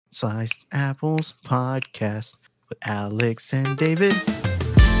Sliced Apples Podcast with Alex and David.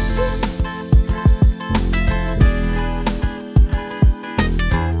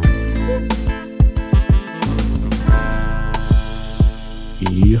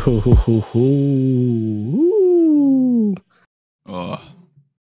 Yo ho ho ho.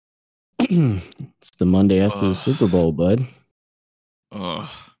 It's the Monday after the Super Bowl, bud.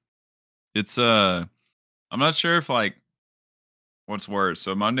 It's I'm not sure if like what's worse.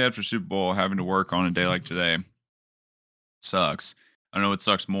 So Monday after Super Bowl, having to work on a day like today sucks. I don't know what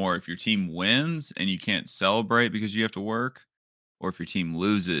sucks more, if your team wins and you can't celebrate because you have to work, or if your team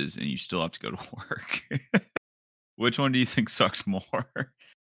loses and you still have to go to work. Which one do you think sucks more?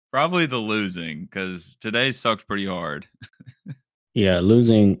 Probably the losing, because today sucked pretty hard. Yeah,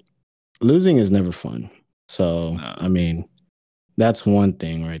 losing is never fun. So no. I mean, that's one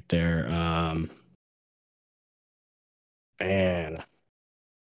thing right there. Man,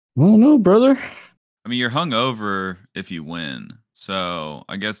 I don't know, brother. I mean, you're hungover if you win, so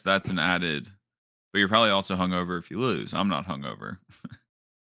I guess that's an added. But you're probably also hungover if you lose. I'm not hungover,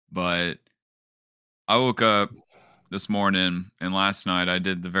 but I woke up this morning and last night I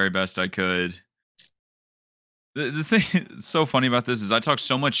did the very best I could. The thing that's so funny about this is I talk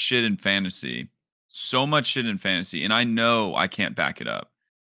so much shit in fantasy, and I know I can't back it up.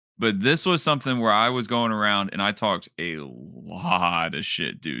 But this was something where I was going around and I talked a lot of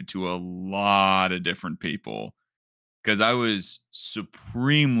shit, dude, to a lot of different people, because I was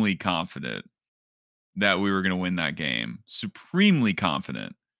supremely confident that we were going to win that game. Supremely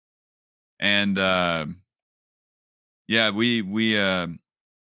confident. And yeah, we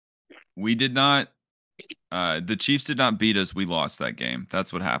did not. The Chiefs did not beat us. We lost that game.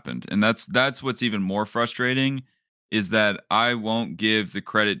 That's what happened, and that's what's even more frustrating. Is that I won't give the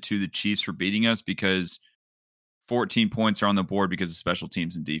credit to the Chiefs for beating us, because 14 points are on the board because of special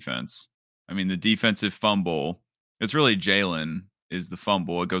teams and defense. I mean, the defensive fumble, it's really Jalen is the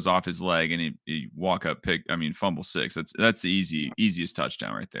fumble. It goes off his leg and he walk up pick. I mean, fumble 6. That's the easiest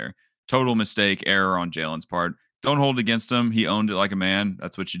touchdown right there. Total mistake, error on Jalen's part. Don't hold it against him. He owned it like a man.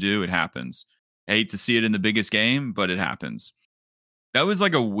 That's what you do. It happens. I hate to see it in the biggest game, but it happens. That was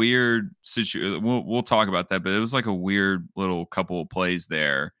like a weird situation. We'll talk about that, but it was like a weird little couple of plays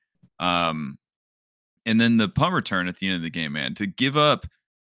there. And then the punt return at the end of the game, man, to give up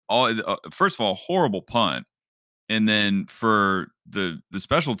all. First of all, horrible punt, and then for the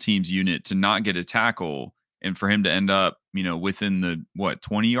special teams unit to not get a tackle, and for him to end up, within the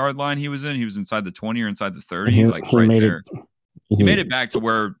 20-yard line he was in. He was inside the 20 or inside the 30, he made there. He made it back to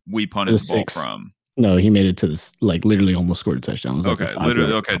where we punted the ball from. No, he made it to this, literally almost scored a touchdown. It was okay,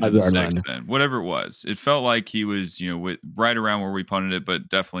 literally, to the 6 then. Whatever it was. It felt like he was, right around where we punted it, but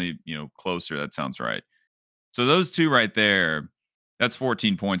definitely, closer. That sounds right. So those two right there, that's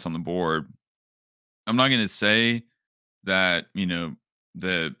 14 points on the board. I'm not going to say that,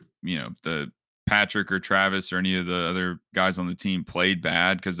 the Patrick or Travis or any of the other guys on the team played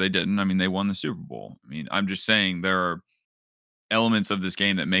bad, because they didn't. I mean, they won the Super Bowl. I mean, I'm just saying there are elements of this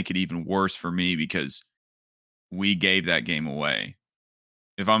game that make it even worse for me, because we gave that game away.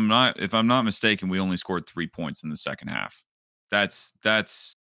 If I'm not mistaken, we only scored 3 points in the second half. That's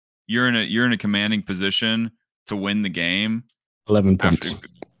you're in a commanding position to win the game. 11 points.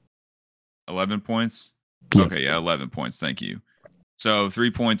 11 points? Yeah. Okay, yeah, 11 points. Thank you. So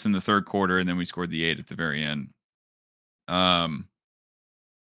 3 points in the third quarter, and then we scored the 8 at the very end.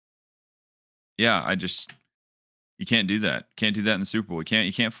 Yeah, you can't do that. Can't do that in the Super Bowl.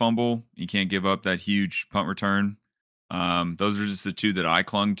 You can't fumble. You can't give up that huge punt return. Those are just the two that I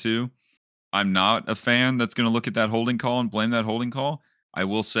clung to. I'm not a fan that's going to look at that holding call and blame that holding call. I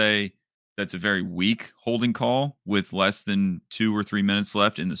will say that's a very weak holding call with less than 2 or 3 minutes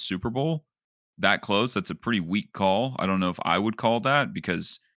left in the Super Bowl. That close, that's a pretty weak call. I don't know if I would call that,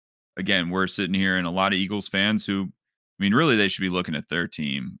 because, again, we're sitting here and a lot of Eagles fans who, I mean, really they should be looking at their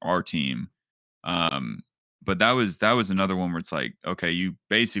team, our team. But that was another one where it's like, okay, you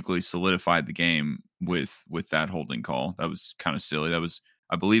basically solidified the game with that holding call. That was kind of silly. That was,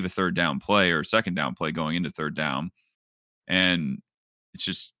 I believe, a third down play or a second down play going into third down. And it's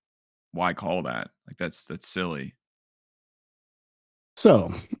just, why call that? Like, that's silly.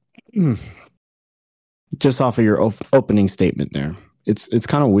 So, just off of your opening statement there, it's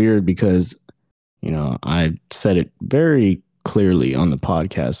kind of weird because, I said it very clearly on the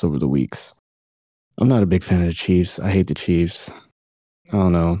podcast over the weeks. I'm not a big fan of the Chiefs. I hate the Chiefs. I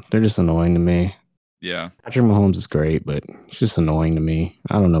don't know. They're just annoying to me. Yeah. Patrick Mahomes is great, but it's just annoying to me.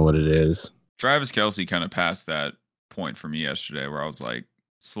 I don't know what it is. Travis Kelce kind of passed that point for me yesterday where I was like,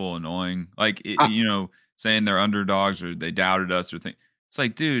 it's a little annoying. Like, saying they're underdogs or they doubted us or things. It's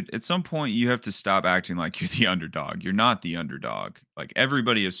like, dude, at some point you have to stop acting like you're the underdog. You're not the underdog. Like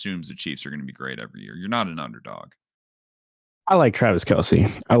everybody assumes the Chiefs are going to be great every year. You're not an underdog. I like Travis Kelce.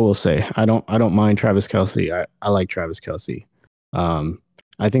 I will say I don't mind Travis Kelce. I like Travis Kelce.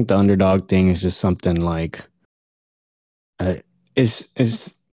 I think the underdog thing is just something like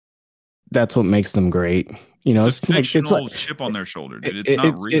is that's what makes them great. You know, it's a fictional chip on their shoulder, dude. It's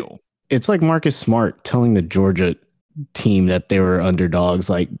not real. It's like Marcus Smart telling the Georgia team that they were underdogs.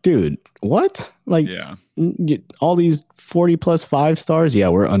 Like, dude, what? Like, yeah, all these 40 plus 5 stars. Yeah,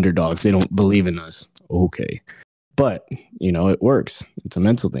 we're underdogs. They don't believe in us. Okay. But, you know, it works. It's a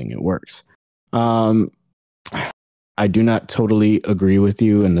mental thing. It works. I do not totally agree with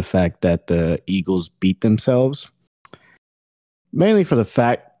you in the fact that the Eagles beat themselves. Mainly for the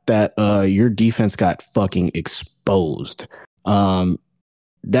fact that your defense got fucking exposed.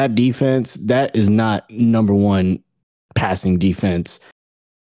 That defense, that is not number one passing defense.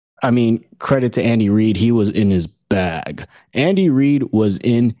 I mean, credit to Andy Reid. He was in his bag. Andy Reid was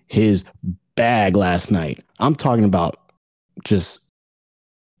in his bag last night. I'm talking about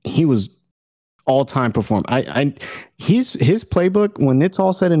he was all-time performer. His playbook, when it's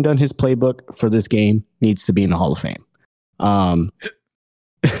all said and done, his playbook for this game needs to be in the Hall of Fame.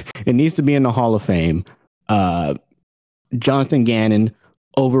 It needs to be in the Hall of Fame. Jonathan Gannon,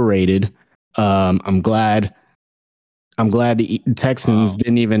 overrated. I'm glad the Texans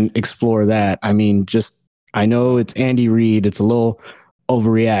didn't even explore that. I mean, I know it's Andy Reid. It's a little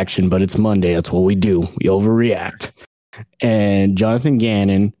overreaction, but it's Monday. That's what we do. We overreact. And Jonathan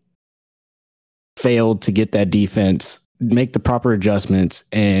Gannon failed to get that defense, make the proper adjustments,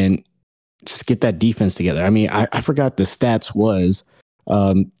 and just get that defense together. I mean, I forgot the stats was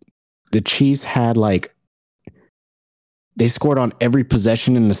the Chiefs had they scored on every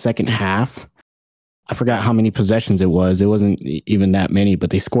possession in the second half. I forgot how many possessions it was. It wasn't even that many,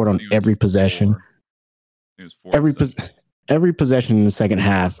 but they scored on every possession. It was 4 every possession in the second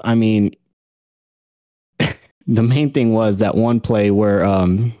half. I mean, the main thing was that one play where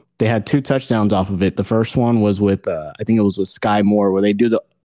they had 2 touchdowns off of it. The first one was with I think it was with Sky Moore, where they do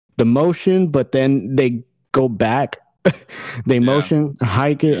the motion, but then they go back. They motion,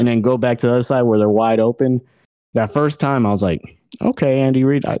 hike it, and then go back to the other side where they're wide open. That first time, I was like, okay, Andy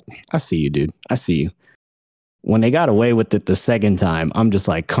Reid, I see you, dude. I see you. When they got away with it the second time, I'm just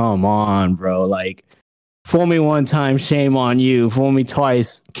like, come on, bro. Like, fool me one time, shame on you. Fool me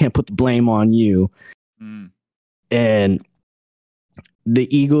twice, can't put the blame on you. And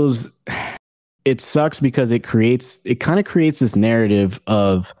the Eagles, it sucks because it kind of creates this narrative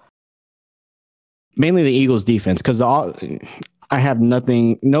of mainly the Eagles defense, because I have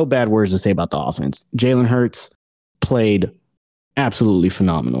no bad words to say about the offense. Jalen Hurts played absolutely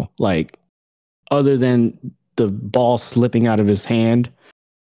phenomenal. Like, other than the ball slipping out of his hand,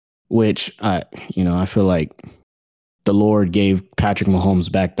 which I feel like the Lord gave Patrick Mahomes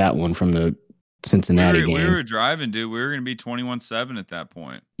back that one from the Cincinnati game. We were driving, dude. We were going to be 21-7 at that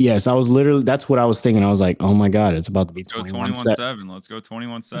point. Yes, that's what I was thinking. I was like, oh my God, it's about to be 21-7. Let's go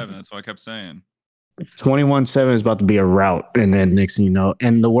 21-7. That's what I kept saying. 21-7 is about to be a rout. And then next thing you know,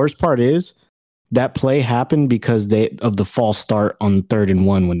 and the worst part is that play happened because of the false start on 3rd and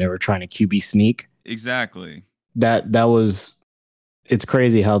 1 when they were trying to QB sneak. Exactly. That was, it's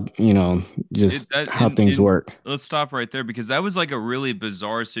crazy how, how things work. Let's stop right there, because that was like a really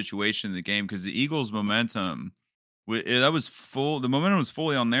bizarre situation in the game, because the Eagles' momentum, that was full. The momentum was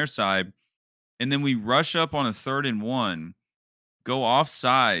fully on their side. And then we rush up on a 3rd and 1, go off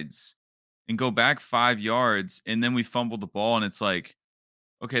sides, and go back 5 yards, and then we fumbled the ball, and it's like,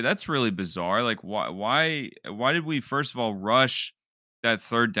 okay, that's really bizarre. Like, why did we first of all rush that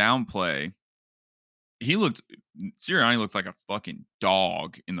 3rd down play? Sirianni looked like a fucking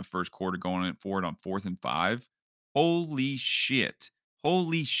dog in the first quarter going forward on 4th and 5. Holy shit,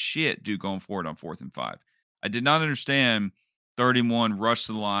 dude, going forward on 4th and 5. I did not understand 3rd and 1 rush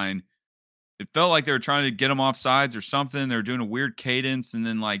to the line. It felt like they were trying to get them off sides or something. They were doing a weird cadence, and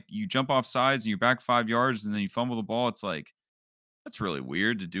then like you jump off sides and you're back 5 yards, and then you fumble the ball. It's like, that's really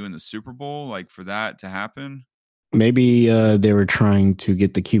weird to do in the Super Bowl, like for that to happen. Maybe they were trying to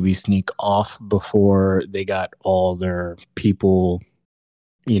get the QB sneak off before they got all their people,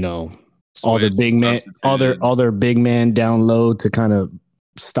 all their big man down low to kind of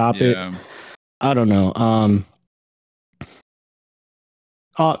stop it. I don't know.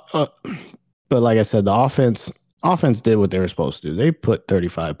 But like I said, the offense did what they were supposed to do. They put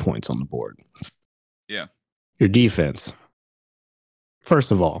 35 points on the board. Yeah. Your defense.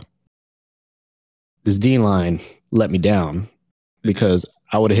 First of all, this D-line let me down because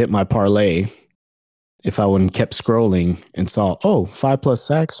I would have hit my parlay if I wouldn't kept scrolling and saw, 5+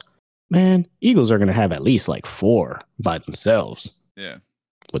 sacks, man, Eagles are going to have at least like 4 by themselves. Yeah.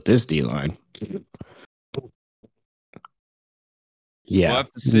 With this D-line. Yeah. We'll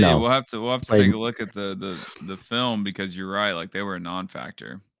have to see. No. We'll have to take a look at the film because you're right. Like they were a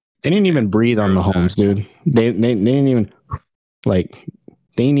non-factor. They didn't even breathe on Mahomes, dude. They didn't even they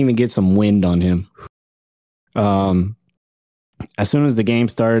didn't even get some wind on him. As soon as the game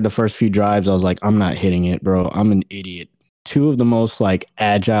started, the first few drives, I was like, I'm not hitting it, bro. I'm an idiot. 2 of the most like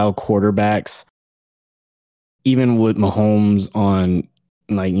agile quarterbacks, even with Mahomes on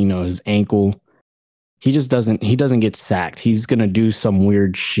his ankle, he doesn't get sacked. He's going to do some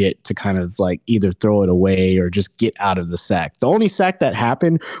weird shit to kind of like either throw it away or just get out of the sack. The only sack that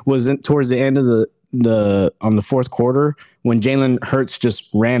happened was towards the end of on the fourth quarter when Jalen Hurts just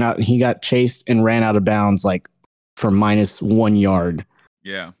ran out. He got chased and ran out of bounds like for -1 yard.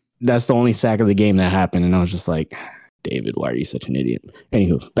 Yeah. That's the only sack of the game that happened. And I was just like, David, why are you such an idiot?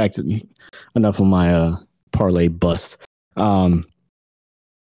 Anywho, back to enough of my parlay bust.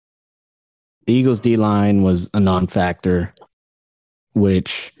 The Eagles D-line was a non-factor,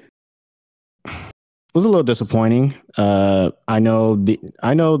 which was a little disappointing. I know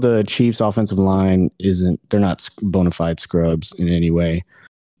the Chiefs offensive line they're not bona fide scrubs in any way,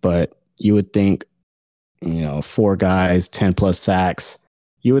 but you would think, 4 guys, 10+ sacks,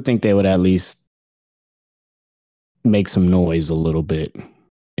 you would think they would at least make some noise a little bit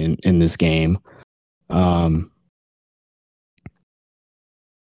in this game.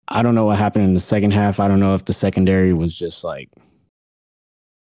 I don't know what happened in the second half. I don't know if the secondary was just like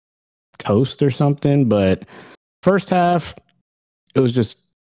toast or something, but first half, it was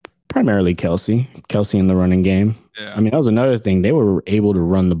just primarily Kelsey in the running game. Yeah. I mean, that was another thing. They were able to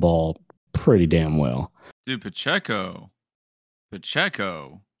run the ball pretty damn well. Dude, Pacheco.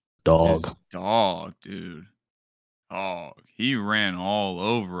 Dog, dude. Dog. He ran all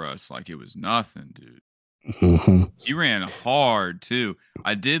over us like it was nothing, dude. Mm-hmm. He ran hard too.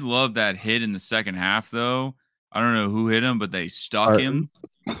 I did love that hit in the second half, though. I don't know who hit him, but they stuck him.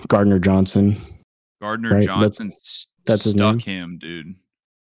 Gardner Johnson. Right? Johnson that's his stuck name. him, dude.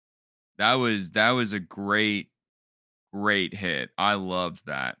 That was a great hit. I loved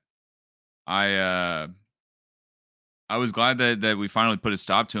that. I was glad that we finally put a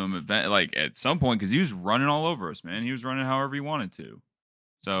stop to him at some point because he was running all over us, man. He was running however he wanted to.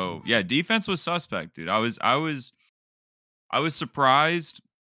 So yeah, defense was suspect, dude. I was surprised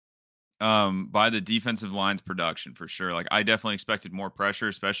by the defensive line's production for sure. Like I definitely expected more pressure,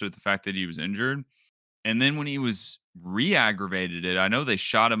 especially with the fact that he was injured. And then when he was re-aggravated it, I know they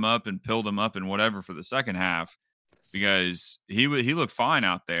shot him up and pilled him up and whatever for the second half because he looked fine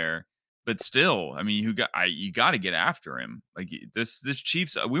out there. But still, I mean, you got to get after him. Like this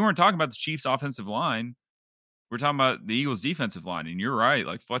Chiefs. We weren't talking about the Chiefs' offensive line. We're talking about the Eagles' defensive line, and you're right.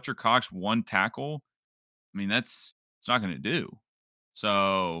 Like Fletcher Cox, 1 tackle. I mean, it's not going to do.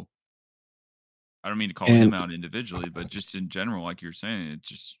 So I don't mean to call him out individually, but just in general, like you're saying,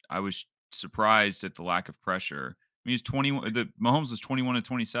 I was surprised at the lack of pressure. I mean, he's 21. Mahomes was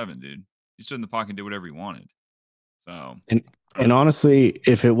 21-27, dude. He stood in the pocket and did whatever he wanted. So and honestly,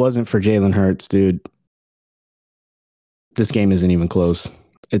 if it wasn't for Jalen Hurts, dude, this game isn't even close.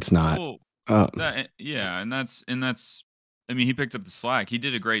 It's not. Well, and that's. I mean, he picked up the slack. He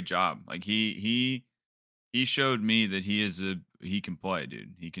did a great job. Like he showed me that he can play,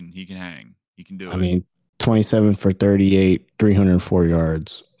 dude. He can hang. He can do it. I mean, 27 for 38, 304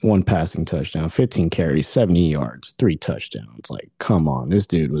 yards, 1 passing touchdown, 15 carries, 70 yards, 3 touchdowns. Like, come on, this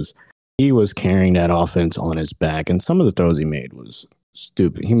dude was carrying that offense on his back, and some of the throws he made was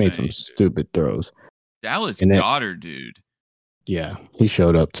stupid. He made some stupid throws. Dallas Goedert, dude. Yeah, he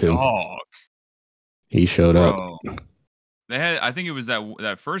showed up too. Dog. He showed up. They had, I think it was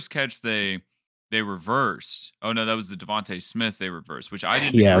that first catch they reversed. Oh no, that was the Devontae Smith they reversed, which I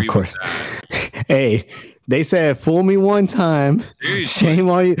didn't agree of course. with that. Hey, they said fool me one time. Seriously. Shame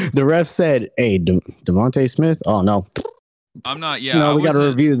on you. The ref said, "Hey, Devontae Smith." Oh no. I'm not. Yeah. No, we got to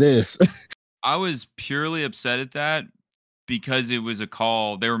review this. I was purely upset at that because it was a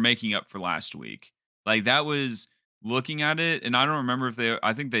call they were making up for last week. Like that was looking at it, and I don't remember if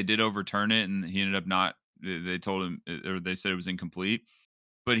I think they did overturn it, and he ended up not. They told him, or they said it was incomplete.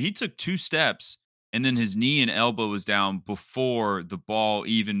 But he took 2 steps, and then his knee and elbow was down before the ball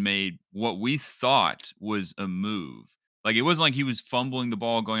even made what we thought was a move. Like it wasn't like he was fumbling the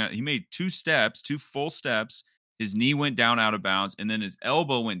ball going out. He made 2 full steps. His knee went down out of bounds, and then his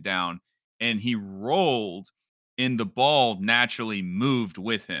elbow went down, and he rolled, and the ball naturally moved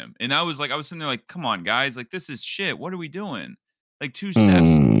with him. And I was sitting there like, come on, guys. Like, this is shit. What are we doing? Like 2 steps,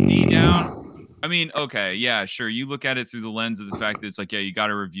 knee down. I mean, okay, yeah, sure. You look at it through the lens of the fact that it's like, yeah, you got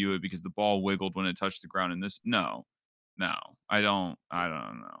to review it because the ball wiggled when it touched the ground. And this, no, I don't know.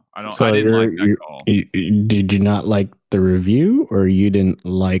 I So didn't like that call. did you not like the review, or you didn't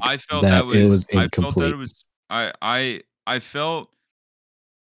like I felt that it was I felt that incomplete? it was, I felt,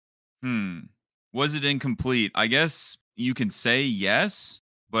 was it incomplete? I guess you can say yes,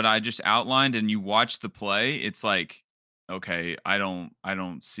 but I just outlined and you watch the play. It's like, okay, I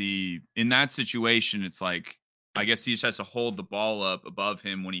don't see in that situation. It's like, I guess he just has to hold the ball up above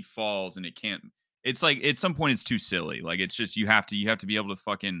him when he falls, and it can't. It's like at some point it's too silly. Like it's just you have to be able to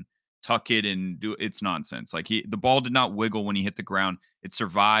fucking tuck it and do it's nonsense. Like the ball did not wiggle when he hit the ground. It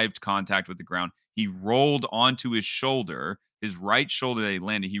survived contact with the ground. He rolled onto his shoulder, his right shoulder that he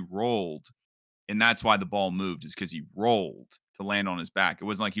landed. He rolled, and that's why the ball moved, is because he rolled to land on his back. It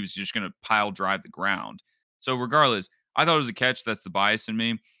wasn't like he was just going to pile drive the ground. So regardless, I thought it was a catch. That's the bias in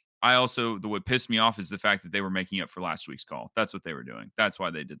me. I also, what pissed me off is the fact that they were making up for last week's call. That's what they were doing. That's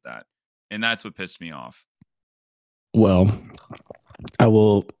why they did that. And that's what pissed me off. Well, I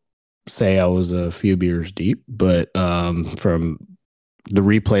will say I was a few beers deep, but from the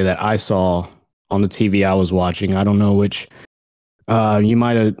replay that I saw on the TV I was watching, I don't know which you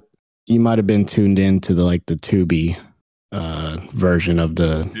might have been tuned in to the Tubi version of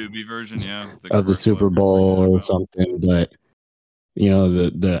the Tubi version, yeah, of the Super Bowl or something, but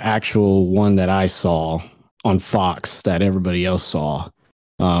the actual one that I saw on Fox that everybody else saw,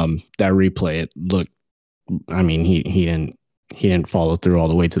 that replay, it looked, I mean, he didn't follow through all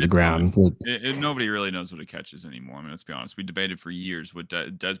the way to the ground. Nobody really knows what a catch is anymore. I mean, let's be honest. We debated for years with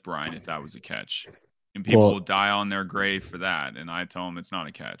Des Bryant if that was a catch, and people will die on their grave for that. And I tell them it's not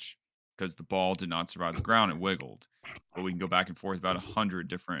a catch because the ball did not survive the ground; it wiggled. But we can go back and forth about 100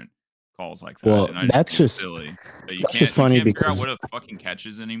 different calls like that. Well, and that's just silly. That's just funny because figure out what a fucking catch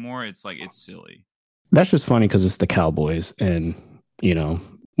is anymore. It's like it's silly. That's just funny because it's the Cowboys, and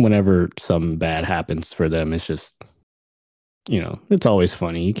whenever something bad happens for them, it's just. It's always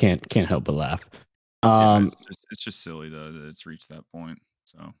funny. You can't help but laugh. It's just silly though that it's reached that point.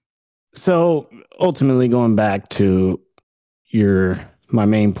 So ultimately, going back to my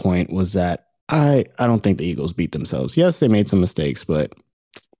main point was that I don't think the Eagles beat themselves. Yes, they made some mistakes, but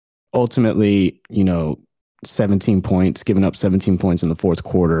ultimately, 17 points, giving up 17 points in the fourth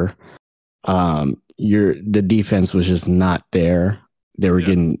quarter. The defense was just not there. They were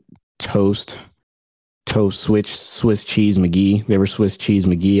getting Swiss cheese McGee. They were Swiss cheese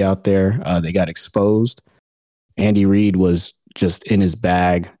McGee out there. They got exposed. Andy Reid was just in his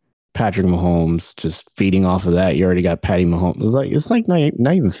bag. Patrick Mahomes just feeding off of that. You already got Patty Mahomes. It's like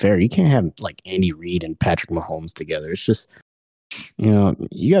not even fair. You can't have like Andy Reid and Patrick Mahomes together. It's just you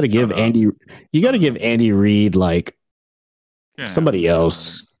got to give Andy Reid like somebody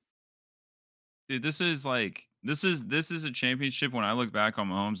else. Dude, this is a championship. When I look back on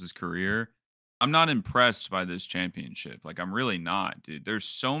Mahomes' career, I'm not impressed by this championship. Like, I'm really not, dude. There's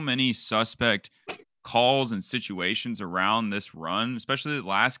so many suspect calls and situations around this run, especially the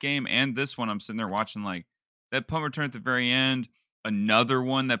last game and this one. I'm sitting there watching like that punt return at the very end, another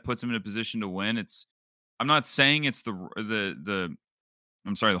one that puts him in a position to win. I'm not saying it's the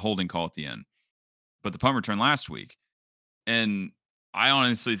holding call at the end, but the punt return last week. And I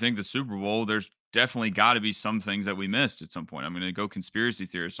honestly think the Super Bowl, there's definitely got to be some things that we missed at some point. I'm going to go conspiracy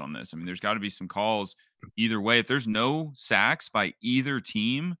theorist on this. I mean, there's got to be some calls either way. If there's no sacks by either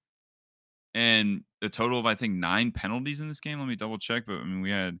team and a total of, I think, 9 penalties in this game, let me double check. But I mean,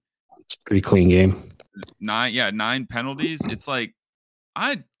 we had it's a pretty clean game. 9 penalties. It's like,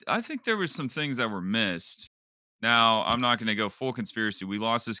 I think there were some things that were missed. Now, I'm not going to go full conspiracy. We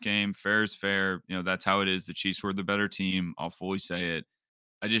lost this game. Fair is fair. That's how it is. The Chiefs were the better team. I'll fully say it.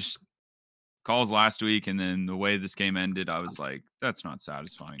 I just calls last week, and then the way this game ended, I was like, that's not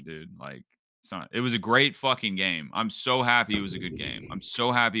satisfying, dude. Like, it's not. It was a great fucking game. I'm so happy it was a good game. I'm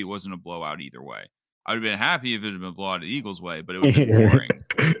so happy it wasn't a blowout either way. I would have been happy if it had been a blowout the Eagles way, but it would have been boring.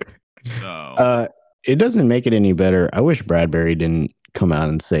 So it doesn't make it any better. I wish Bradbury didn't come out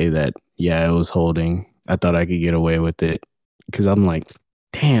and say that, yeah, it was holding. I thought I could get away with it because I'm like,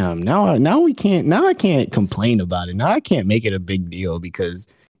 damn, now I can't complain about it. Now I can't make it a big deal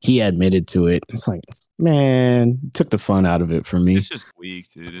because he admitted to it. It's like, man, took the fun out of it for me. It's just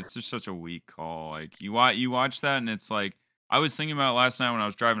weak, dude. It's just such a weak call. Like you watch that, and it's like I was thinking about it last night when I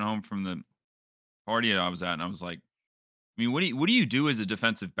was driving home from the party I was at, and I was like, I mean, what do you do as a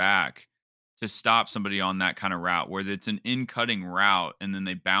defensive back to stop somebody on that kind of route where it's an in-cutting route and then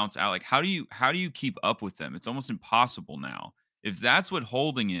they bounce out? Like, how do you keep up with them? It's almost impossible now. If that's what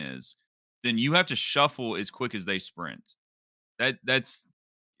holding is, then you have to shuffle as quick as they sprint. That's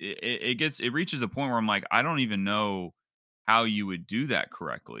it reaches a point where I'm like, I don't even know how you would do that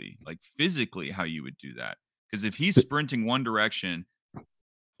correctly, like physically how you would do that. Because if he's sprinting one direction,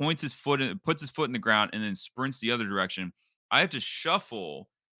 puts his foot in the ground, and then sprints the other direction, I have to shuffle,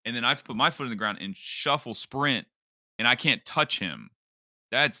 and then I have to put my foot in the ground and shuffle sprint, and I can't touch him.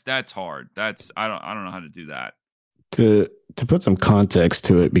 That's hard. I don't know how to do that. To put some context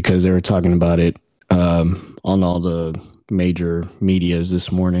to it, because they were talking about it on all the major medias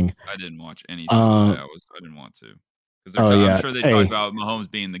this morning. I didn't watch anything today. I didn't want to. Because I'm sure they talk about Mahomes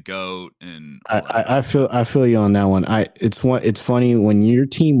being the GOAT, and I feel you on that one. It's funny when your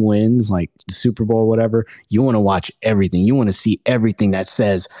team wins, like the Super Bowl or whatever, you want to watch everything. You want to see everything that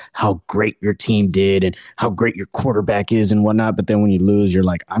says how great your team did and how great your quarterback is and whatnot. But then when you lose, you're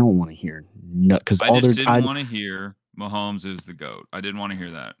like, I don't want to hear because I just didn't want to hear Mahomes is the GOAT. I didn't want to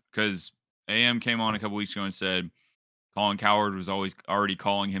hear that because AM came on a couple weeks ago and said Colin Cowherd was already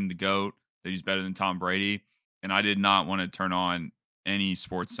calling him the GOAT, that he's better than Tom Brady. And I did not want to turn on any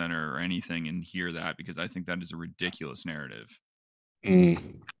Sports Center or anything and hear that, because I think that is a ridiculous narrative.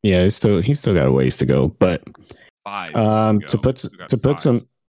 Yeah, he's still got a ways to go. But to put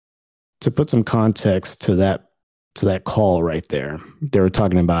some context to that call right there, they were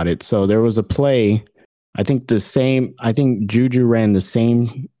talking about it. So there was a play. I think Juju ran the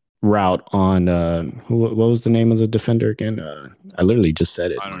same route on what was the name of the defender again? I literally just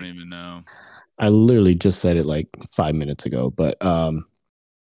said it. I don't even know. I literally just said it like 5 minutes ago, but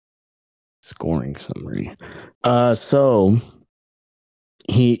scoring summary. So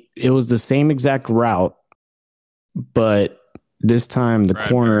it was the same exact route, but this time the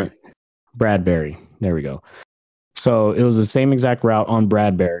corner, Bradbury. There we go. So it was the same exact route on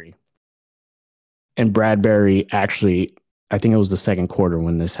Bradbury. And Bradbury actually, I think it was the second quarter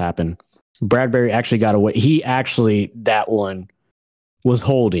when this happened. Bradbury actually got away. That one was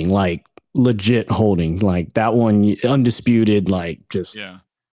holding, like legit holding, like that one undisputed, like just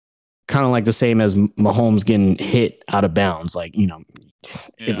kind of like the same as Mahomes getting hit out of bounds. Like,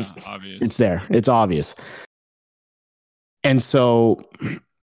 it's obvious. It's there. It's obvious. And so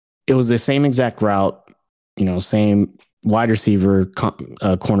it was the same exact route, same wide receiver,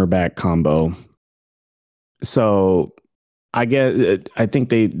 cornerback combo. So I think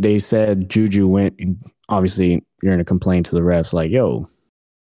they said Juju went, and obviously you're going to complain to the refs like, yo,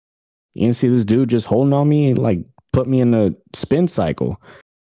 you didn't see this dude just holding on me and like put me in a spin cycle.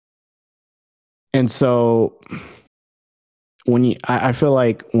 And so I feel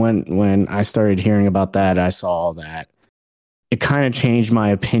like when I started hearing about that, I saw all that, it kind of changed my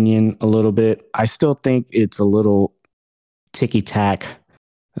opinion a little bit. I still think it's a little ticky-tack.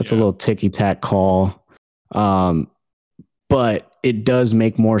 That's a little ticky-tack call. But it does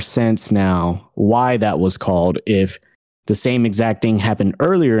make more sense now why that was called if the same exact thing happened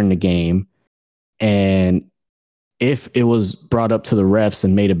earlier in the game, and if it was brought up to the refs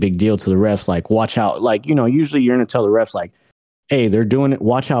and made a big deal to the refs, like, watch out, like, usually you're going to tell the refs like, hey, they're doing it.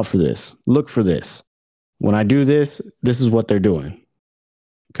 Watch out for this. Look for this. When I do this, this is what they're doing.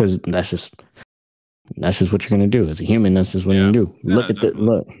 Because that's just what you're going to do. As a human, that's just what you're going to do.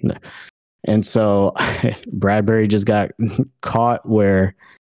 Look. And so Bradbury just got caught where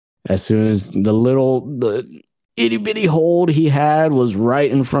as soon as the itty bitty hold he had was right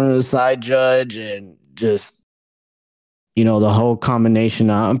in front of the side judge, and just, the whole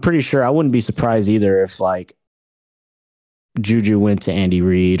combination. I'm pretty sure I wouldn't be surprised either if like Juju went to Andy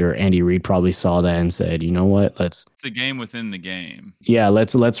Reid, or Andy Reid probably saw that and said, you know what, it's the game within the game. Yeah,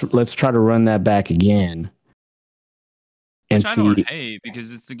 let's try to run that back again. And I don't hate,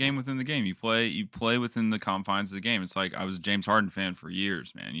 because it's the game within the game. You play within the confines of the game. It's like, I was a James Harden fan for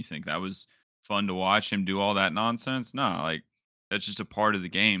years, man. You think that was fun to watch him do all that nonsense? No, like, that's just a part of the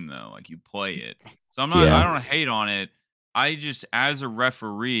game, though. Like, you play it. So I don't hate on it. I just, as a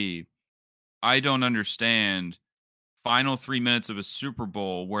referee, I don't understand final 3 minutes of a Super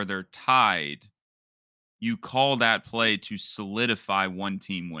Bowl where they're tied. You call that play to solidify one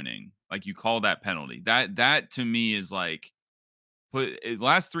team winning. Like, you call that penalty. That to me is like,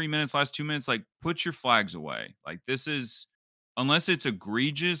 last 3 minutes, last 2 minutes, like, put your flags away. Like, this is, unless it's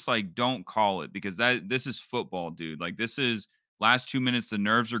egregious, like, don't call it, because this is football, dude. Like, this is last 2 minutes, the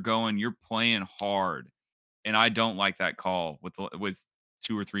nerves are going, you're playing hard. And I don't like that call with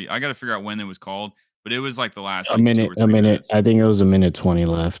 2 or 3. I got to figure out when it was called, but it was like the last, like, a minute. I think it was a minute 20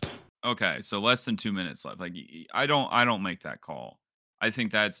 left. Okay, so less than 2 minutes left. Like, I don't make that call. I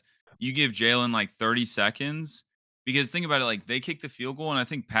think you give Jalen like 30 seconds, because think about it, like, they kicked the field goal, and I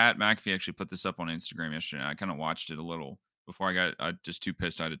think Pat McAfee actually put this up on Instagram yesterday. I kind of watched it a little before I just too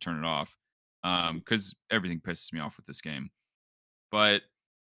pissed I had to turn it off, because everything pisses me off with this game. But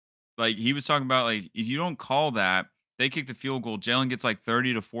like he was talking about, like if you don't call that, they kick the field goal. Jalen gets like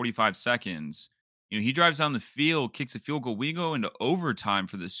 30 to 45 seconds. He drives down the field, kicks a field goal. We go into overtime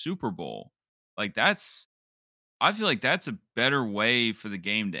for the Super Bowl. Like I feel like that's a better way for the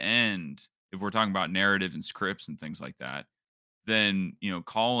game to end if we're talking about narrative and scripts and things like that than,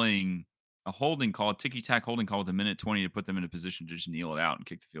 calling a holding call, ticky-tack holding call with a minute 20 to put them in a position to just kneel it out and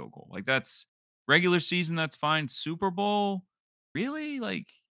kick the field goal. Like that's regular season, that's fine. Super Bowl, really? Like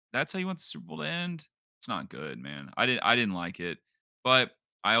that's how you want the Super Bowl to end? It's not good, man. I didn't like it, but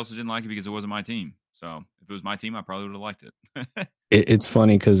I also didn't like it because it wasn't my team. So if it was my team, I probably would have liked it. It's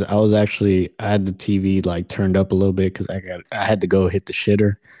funny because I had the TV like turned up a little bit because I had to go hit the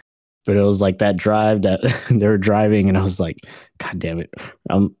shitter. But it was like that drive that they were driving, and I was like, God damn it.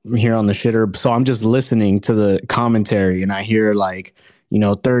 I'm here on the shitter. So I'm just listening to the commentary, and I hear like,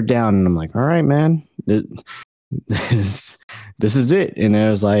 third down, and I'm like, all right, man, this is it. And it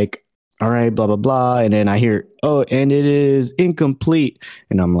was like, all right, blah, blah, blah. And then I hear, oh, and it is incomplete.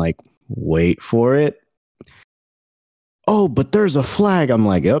 And I'm like, wait for it. Oh, but there's a flag. I'm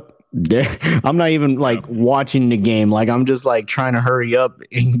like, yep. I'm not even like watching the game. Like I'm just like trying to hurry up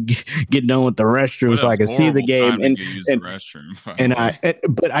and get done with the restroom so I can see the game.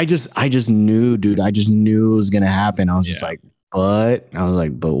 But I just knew, dude. I just knew it was gonna happen. I was just like, but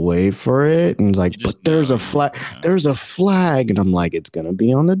wait for it. And it's like, but there's a flag. Yeah. There's a flag, and I'm like, it's gonna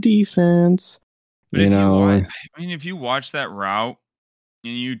be on the defense. But if you watch that route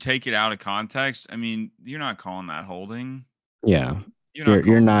and you take it out of context, I mean, you're not calling that holding. Yeah.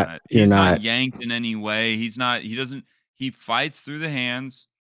 You're not yanked in any way. He fights through the hands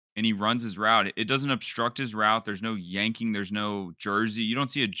and he runs his route. It doesn't obstruct his route. There's no yanking. There's no jersey. You don't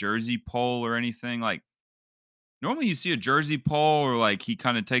see a jersey pull or anything. Like normally you see a jersey pull or like he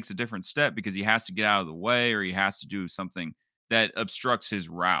kind of takes a different step because he has to get out of the way or he has to do something that obstructs his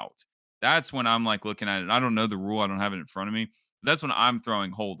route. That's when I'm like looking at it. I don't know the rule. I don't have it in front of me. But that's when I'm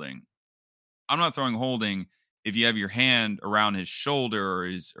throwing holding. I'm not throwing holding if you have your hand around his shoulder or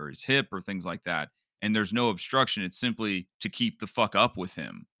his hip or things like that, and there's no obstruction. It's simply to keep the fuck up with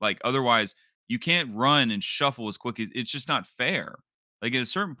him. Like otherwise, you can't run and shuffle as quick as it's just not fair. Like at a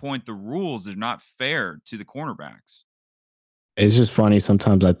certain point, the rules are not fair to the cornerbacks. It's just funny.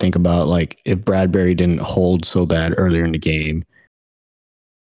 Sometimes I think about like if Bradbury didn't hold so bad earlier in the game,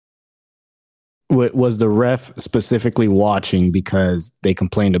 was the ref specifically watching because they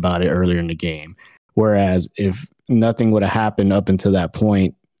complained about it earlier in the game? Whereas if nothing would have happened up until that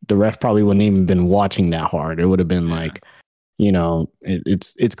point, the ref probably wouldn't even been watching that hard. It would have been like,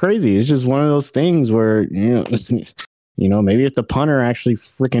 it's crazy. It's just one of those things where, maybe if the punter actually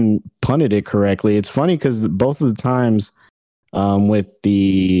freaking punted it correctly. It's funny because both of the times with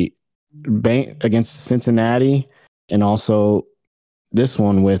the bank against Cincinnati and also this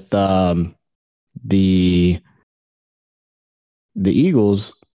one with the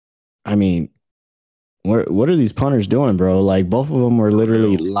Eagles, I mean, what are these punters doing, bro? Like both of them were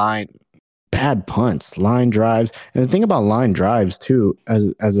literally bad punts, line drives. And the thing about line drives too, as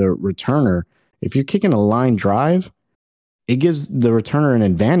a returner, if you're kicking a line drive, it gives the returner an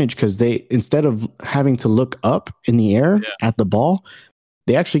advantage because they, instead of having to look up in the air at the ball,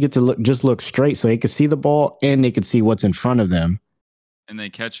 they actually get to look straight so they can see the ball and they can see what's in front of them. And they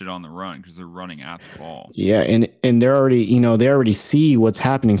catch it on the run because they're running at the ball. Yeah, and they're already, they already see what's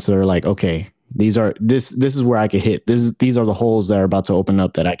happening, so they're like, okay, this is where I can hit. These are the holes that are about to open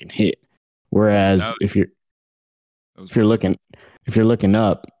up that I can hit. Whereas if you're looking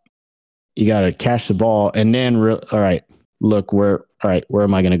up, you gotta catch the ball and then all right, look where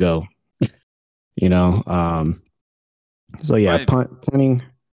am I gonna go? So yeah, punting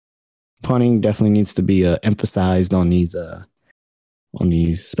definitely needs to be emphasized on these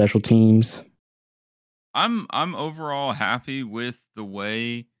special teams. I'm overall happy with the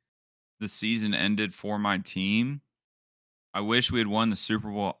way the season ended for my team. I wish we had won the Super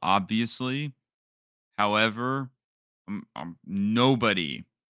Bowl, obviously. However, nobody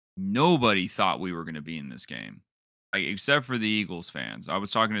thought we were going to be in this game, like, except for the Eagles fans. I was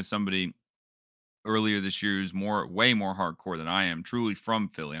talking to somebody earlier this year who's way more hardcore than I am, truly from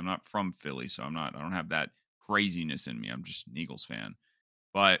Philly. I'm not from Philly, so I don't have that craziness in me. I'm just an Eagles fan.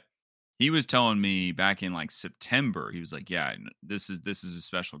 But he was telling me back in like September, he was like, yeah, this is a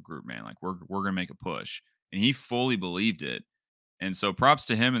special group, man. Like we're going to make a push. And he fully believed it. And so props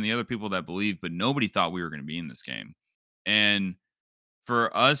to him and the other people that believe, but nobody thought we were going to be in this game. And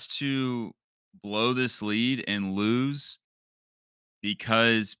for us to blow this lead and lose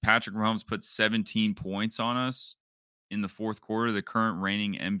because Patrick Mahomes put 17 points on us in the fourth quarter, the current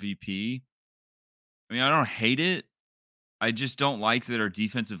reigning MVP. I mean, I don't hate it, I just don't like that our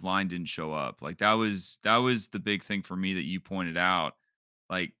defensive line didn't show up. Like that was the big thing for me that you pointed out.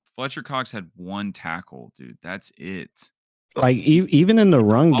 Like Fletcher Cox had 1 tackle, dude. That's it. Like even in the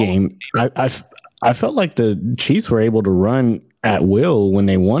run game, I felt like the Chiefs were able to run at will when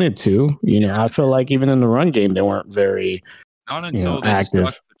they wanted to. You know, I feel like even in the run game, they weren't very not until they active.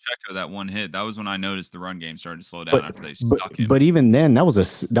 stuck Pacheco that 1 hit. That was when I noticed the run game started to slow down after they stuck him. But even then, that was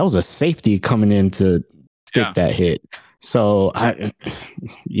a safety coming in to stick that hit. So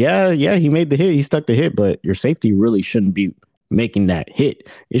he made the hit. He stuck the hit, but your safety really shouldn't be making that hit.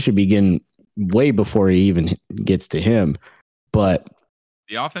 It should be getting way before he even gets to him. But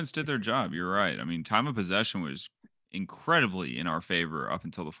the offense did their job. You're right. I mean, time of possession was incredibly in our favor up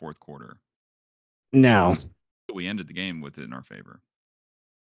until the fourth quarter. Now we ended the game with it in our favor.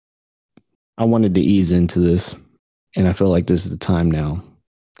 I wanted to ease into this, and I feel like this is the time now.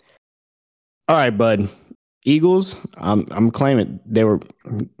 All right, bud. Eagles, I'm claiming they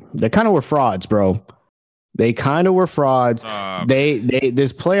kind of were frauds, bro. They kind of were frauds.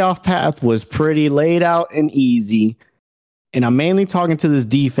 This playoff path was pretty laid out and easy. And I'm mainly talking to this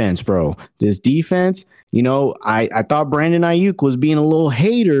defense, bro. This defense, you know, I thought Brandon Ayuk was being a little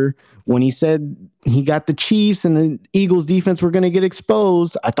hater when he said he got the Chiefs and the Eagles defense were going to get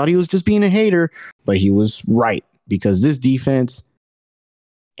exposed. I thought he was just being a hater, but he was right because this defense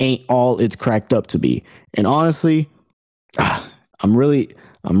ain't all it's cracked up to be. And honestly, I'm really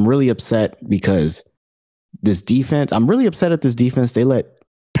upset because this defense, I'm really upset at this defense. They let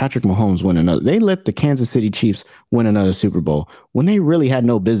Patrick Mahomes win another. They let the Kansas City Chiefs win another Super Bowl when they really had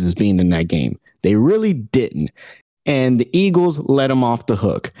no business being in that game. They really didn't. And the Eagles let them off the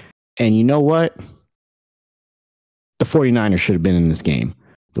hook. And you know what? The 49ers should have been in this game.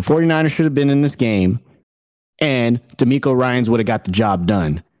 The 49ers should have been in this game. And DeMeco Ryans would have got the job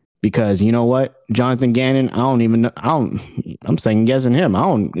done. Because you know what? Jonathan Gannon, I'm second guessing him.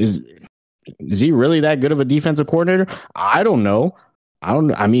 Is he really that good of a defensive coordinator? I don't know.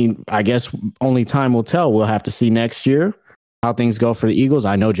 I mean, I guess only time will tell. We'll have to see next year how things go for the Eagles.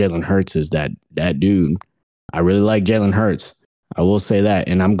 I know Jalen Hurts is that dude. I really like Jalen Hurts. I will say that.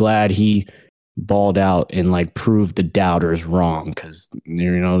 And I'm glad he balled out and like proved the doubters wrong because, you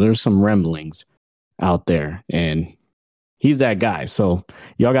know, there's some rumblings out there and he's that guy. So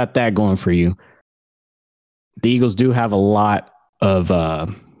y'all got that going for you. The Eagles do have a lot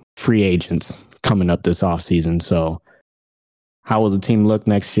of free agents coming up this offseason. So how will the team look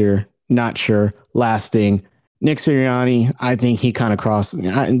next year? Not sure. Last thing, Nick Sirianni, I think he kind of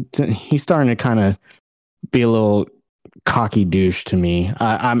he's starting to kind of be a little cocky douche to me.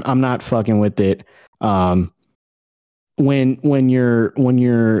 I'm not fucking with it. When you're,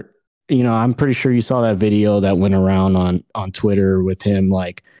 you know, I'm pretty sure you saw that video that went around on Twitter with him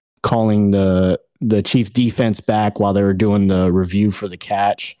like calling the Chiefs defense back while they were doing the review for the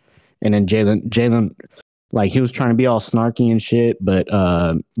catch. And then Jalen, like he was trying to be all snarky and shit, but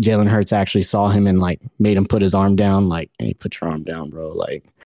Jalen Hurts actually saw him and like made him put his arm down. Like, hey, put your arm down, bro. Like,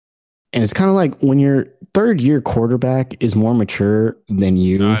 and it's kind of like when your third year quarterback is more mature than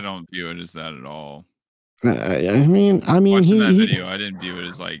you. No, I don't view it as that at all. I mean, watching that video, I didn't view it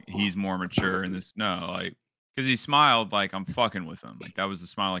as like he's more mature in this. No, like because he smiled like I'm fucking with him. Like that was the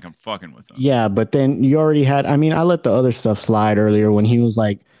smile, like I'm fucking with him. Yeah, but then you already had. I mean, I let the other stuff slide earlier when he was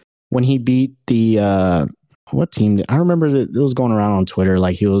like when he beat the what team? I remember that it was going around on Twitter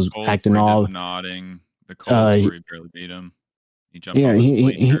like he was acting all nodding. The Colts where he barely beat him. He jumped. Yeah,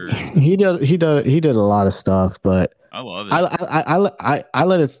 he did a lot of stuff, but I love it. I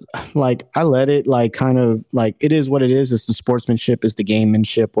let it like kind of like it is what it is. It's the sportsmanship, it's the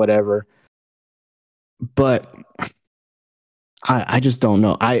gamemanship, whatever. But I just don't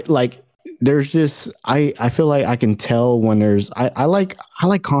know. There's just I feel like I can tell when there's I like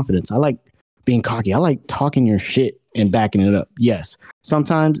confidence. I like being cocky. I like talking your shit and backing it up. Yes.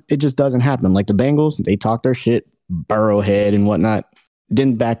 Sometimes it just doesn't happen. Like the Bengals, they talk their shit, Burrowhead and whatnot,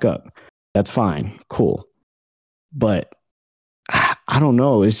 didn't back up. That's fine. Cool. But I don't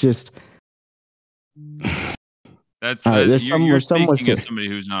know. It's just you're speaking of somebody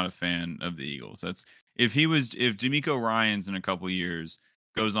who's not a fan of the Eagles. That's if DeMeco Ryans in a couple years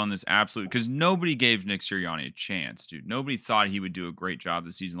goes on this absolute, because nobody gave Nick Sirianni a chance, dude. Nobody thought he would do a great job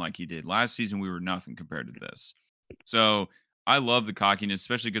this season like he did. Last season, we were nothing compared to this. So I love the cockiness,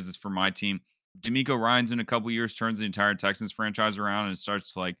 especially because it's for my team. DeMeco Ryans in a couple years turns the entire Texans franchise around and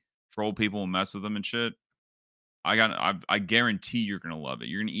starts to like troll people and mess with them and shit. I guarantee you're gonna love it.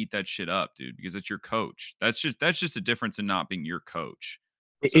 You're gonna eat that shit up, dude, because it's your coach. That's just a difference in not being your coach.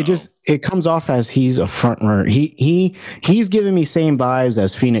 It comes off as he's a front runner. He's giving me same vibes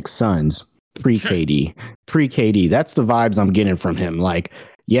as Phoenix Suns Pre-KD. That's the vibes I'm getting from him. Like,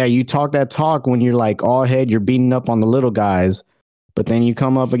 yeah, you talk that talk when you're like all head, you're beating up on the little guys, but then you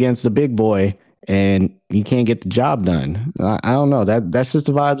come up against the big boy and you can't get the job done. I don't know. That's just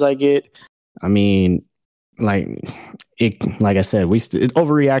the vibes I get. I mean, like I said, it's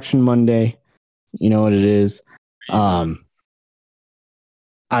overreaction Monday. You know what it is. I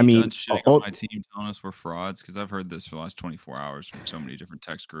mean, shitting on my team telling us we're frauds, because I've heard this for the last 24 hours from so many different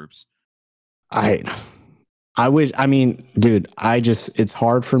text groups. I wish. I mean, dude, it's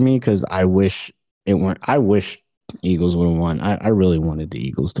hard for me because I wish it weren't. I wish Eagles would have won. I really wanted the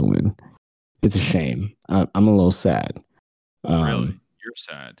Eagles to win. It's a shame. I'm a little sad. Really, you're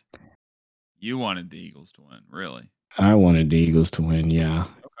sad. You wanted the Eagles to win, really? I wanted the Eagles to win. Yeah.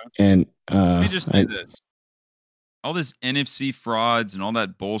 Okay. And let me just say this. All this NFC frauds and all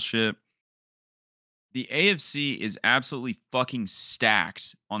that bullshit. The AFC is absolutely fucking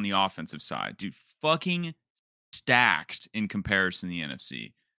stacked on the offensive side, dude. Fucking stacked in comparison to the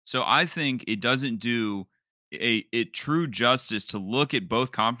NFC. So I think it doesn't do it true justice to look at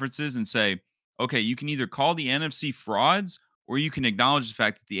both conferences and say, okay, you can either call the NFC frauds or you can acknowledge the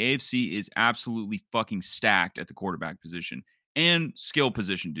fact that the AFC is absolutely fucking stacked at the quarterback position and skill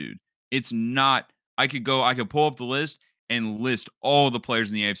position, dude. It's not. I could pull up the list and list all the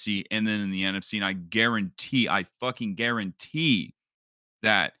players in the AFC and then in the NFC, and I fucking guarantee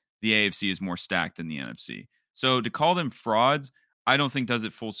that the AFC is more stacked than the NFC. So to call them frauds, I don't think does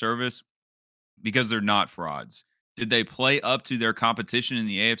it full service, because they're not frauds. Did they play up to their competition in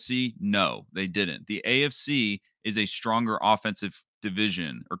the AFC? No, they didn't. The AFC is a stronger offensive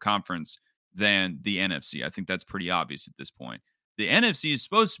division or conference than the NFC. I think that's pretty obvious at this point. The NFC is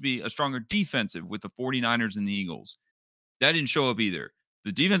supposed to be a stronger defensive with the 49ers and the Eagles. That didn't show up either.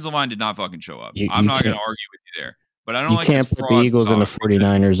 The defensive line did not fucking show up. I'm not going to argue with you there. But I don't like can't put the Eagles and the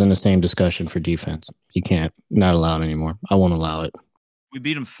 49ers in the same discussion for defense. You can't. Not allowed anymore. I won't allow it. We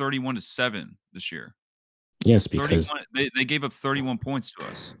beat them 31-7 this year. Yes, because they gave up 31 points to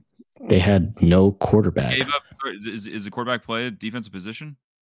us. They had no quarterback. Is the quarterback play a defensive position?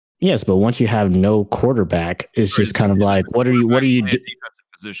 Yes, but once you have no quarterback, it's just kind of like, what are you defensive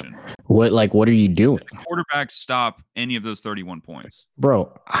position? What are you doing? Did the quarterback stop any of those 31 points?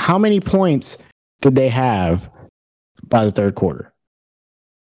 Bro, how many points did they have by the third quarter?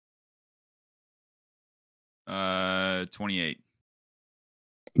 28.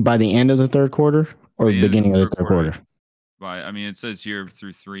 By the end of the third quarter or beginning of the third quarter? It says here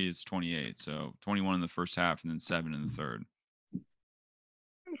through 3 is 28. So 21 in the first half and then 7 in the third.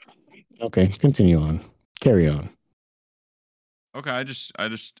 Okay, continue on. Carry on. Okay,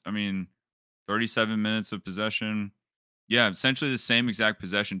 37 minutes of possession. Yeah, essentially the same exact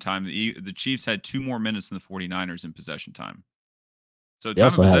possession time. The Chiefs had 2 more minutes than the 49ers in possession time. So time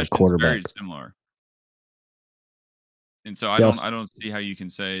of possession is very similar. And so I don't see how you can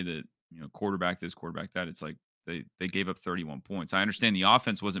say that, quarterback this, quarterback that. It's like they gave up 31 points. I understand the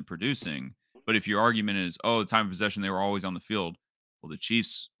offense wasn't producing, but if your argument is, the time of possession, they were always on the field. Well, the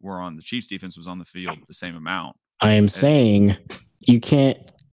Chiefs defense was on the field the same amount. I am saying you can't.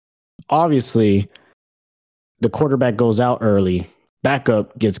 Obviously, the quarterback goes out early,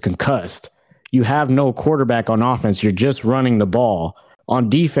 backup gets concussed. You have no quarterback on offense. You're just running the ball. On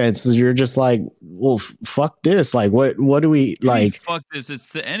defense, you're just like, well, fuck this. Like, what do we like? Fuck this. It's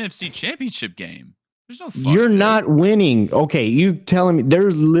the NFC Championship game. There's no fuck You're this. not winning. Okay, you telling me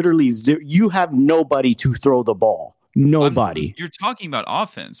there's literally zero. You have nobody to throw the ball. Nobody. You're talking about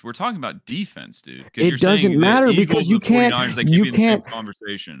offense. We're talking about defense, dude. It doesn't matter because you can't.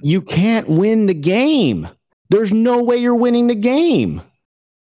 You can't win the game. There's no way you're winning the game.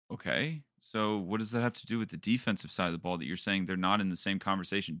 Okay. So what does that have to do with the defensive side of the ball that you're saying they're not in the same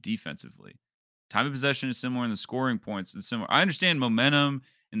conversation defensively? Time of possession is similar and the scoring points is similar. I understand momentum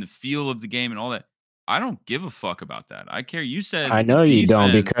and the feel of the game and all that. I don't give a fuck about that. I care. You said I know you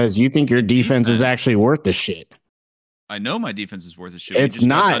don't because you think your defense is actually worth the shit. I know my defense is worth a shit. It's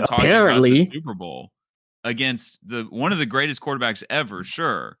not apparently. Super Bowl against one of the greatest quarterbacks ever,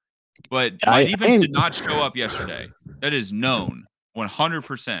 sure. But my defense did not show up yesterday. That is known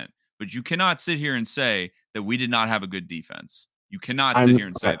 100%. But you cannot sit here and say that we did not have a good defense. You cannot sit here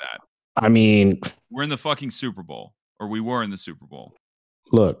and say that. I mean, we're in the fucking Super Bowl, or we were in the Super Bowl.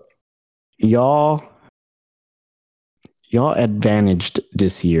 Look, y'all advantaged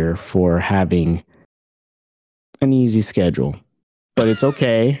this year for having an easy schedule, but it's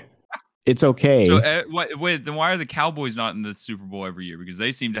okay. It's okay. So wait, then why are the Cowboys not in the Super Bowl every year? Because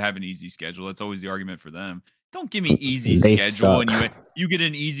they seem to have an easy schedule. That's always the argument for them. Don't give me easy They schedule suck. and you get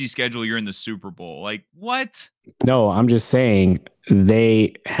an easy schedule. You're in the Super Bowl. Like what? No, I'm just saying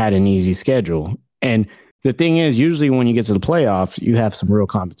they had an easy schedule. And the thing is, usually when you get to the playoffs, you have some real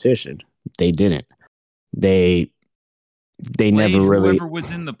competition. They didn't. They never really. Whoever was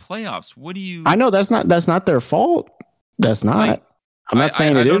in the playoffs. What do you? I know that's not their fault. That's not. Like, I'm not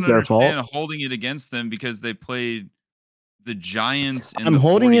saying it is their fault. Holding it against them because they played the Giants. And I'm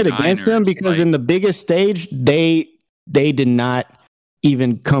holding it against them because in the biggest stage, they did not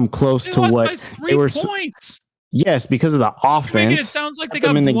even come close to what they were. Points. Yes, because of the offense. It sounds like they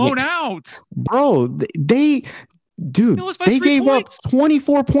got blown out, bro. They gave up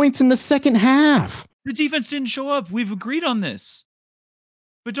 24 points in the second half. The defense didn't show up. We've agreed on this.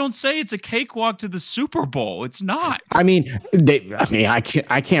 But don't say it's a cakewalk to the Super Bowl. It's not. I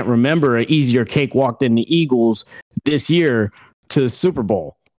can't remember an easier cakewalk than the Eagles this year to the Super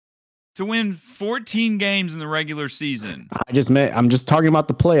Bowl. To win 14 games in the regular season. I'm just talking about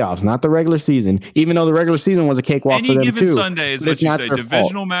the playoffs, not the regular season. Even though the regular season was a cakewalk for them too. Any given Sunday is what you say.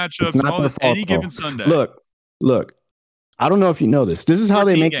 Divisional matchups. It's not their fault. Any given Sunday. Look. I don't know if you know this. This is how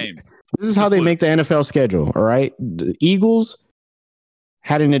they make. This is how they make the NFL schedule. All right, the Eagles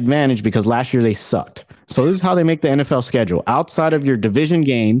had an advantage because last year they sucked. So this is how they make the NFL schedule. Outside of your division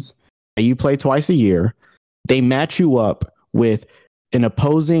games that you play twice a year, they match you up with an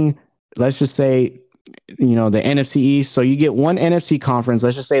opposing, let's just say, the NFC East. So you get one NFC conference,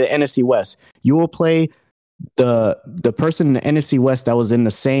 let's just say the NFC West. You will play the person in the NFC West that was in the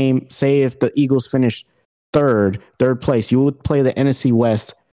same, say if the Eagles finished third place, you would play the NFC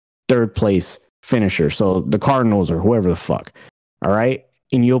West third place finisher. So the Cardinals or whoever the fuck. All right.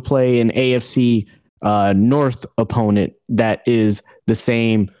 And you'll play an AFC North opponent that is the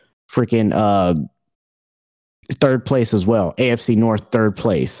same freaking third place as well. AFC North third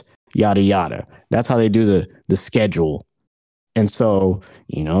place, yada, yada. That's how they do the schedule. And so,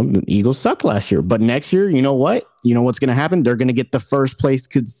 the Eagles sucked last year. But next year, you know what? You know what's going to happen? They're going to get the first place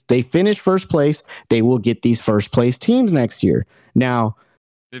because they finished first place. They will get these first place teams next year. Now,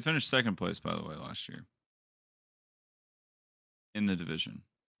 they finished second place, by the way, last year. In the division.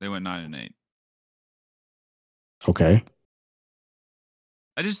 They went 9-8. Okay.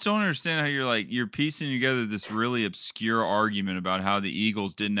 I just don't understand how you're piecing together this really obscure argument about how the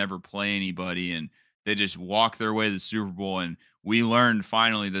Eagles didn't ever play anybody and they just walked their way to the Super Bowl. And we learned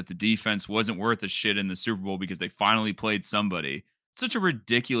finally that the defense wasn't worth a shit in the Super Bowl because they finally played somebody. It's such a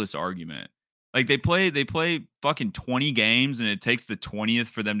ridiculous argument. Like they play fucking 20 games and it takes the 20th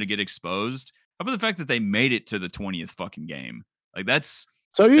for them to get exposed. How about the fact that they made it to the 20th fucking game? Like that's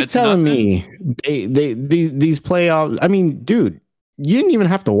so you're telling me these playoffs. I mean, dude, you didn't even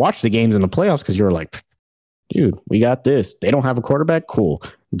have to watch the games in the playoffs because you were like, dude, we got this. They don't have a quarterback. Cool.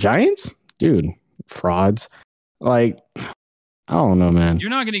 Giants, dude, frauds. Like, I don't know, man. You're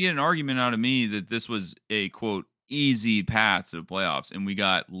not going to get an argument out of me that this was a quote easy path to the playoffs and we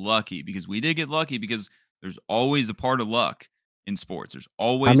got lucky because we did get lucky because there's always a part of luck in sports. There's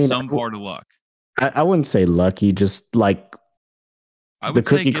always some part of luck. I wouldn't say lucky, just like. I would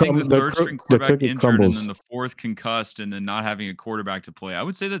say getting the third string quarterback injured and then the fourth concussed and then not having a quarterback to play. I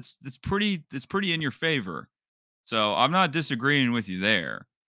would say that's pretty in your favor. So I'm not disagreeing with you there.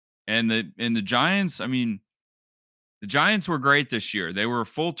 And the Giants, I mean, the Giants were great this year. They were a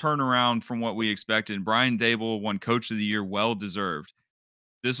full turnaround from what we expected. Brian Daboll won Coach of the Year, well deserved.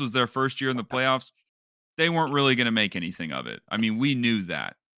 This was their first year in the playoffs. They weren't really going to make anything of it. I mean, we knew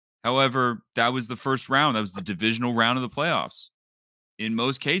that. However, that was the first round. That was the divisional round of the playoffs. In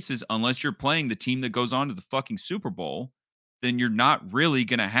most cases, unless you're playing the team that goes on to the fucking Super Bowl, then you're not really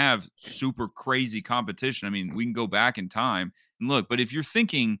going to have super crazy competition. I mean, we can go back in time and look, but if you're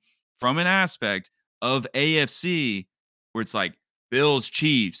thinking from an aspect of AFC where it's like Bills,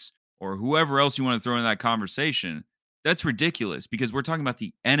 Chiefs, or whoever else you want to throw in that conversation, that's ridiculous because we're talking about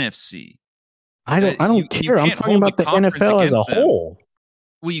the NFC. I don't care. I'm talking about the NFL as a whole.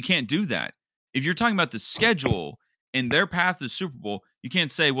 Well, you can't do that. If you're talking about the schedule and their path to the Super Bowl, you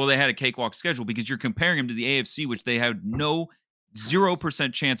can't say, well, they had a cakewalk schedule because you're comparing them to the AFC, which they had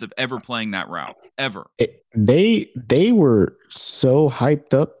 0% chance of ever playing that route, ever. They were so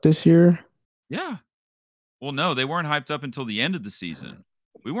hyped up this year. Yeah. Well, no, they weren't hyped up until the end of the season.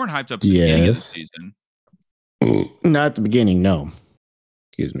 We weren't hyped up at the beginning of the season. Not at the beginning, no.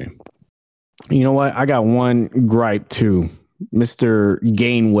 Excuse me. You know what? I got one gripe too. Mr.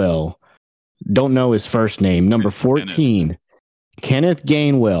 Gainwell. Don't know his first name. Number 14. Kenneth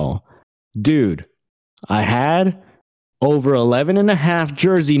Gainwell. Dude, I had over 11.5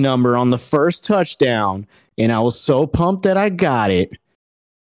 jersey number on the first touchdown, and I was so pumped that I got it.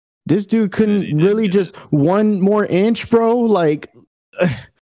 This dude couldn't really just one more inch, bro. Like,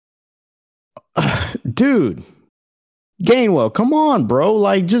 dude, Gainwell, come on, bro.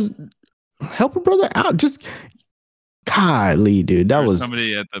 Like, just help a brother out. Just, golly, dude. That was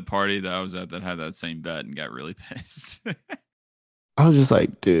somebody at the party that I was at that had that same bet and got really pissed. I was just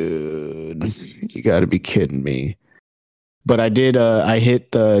like, dude, you got to be kidding me. But I did. I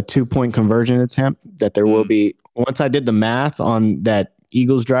hit the 2-point conversion attempt that there will be. Once I did the math on that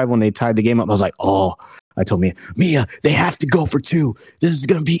Eagles drive when they tied the game up, I was like, oh, I told Mia, they have to go for 2. This is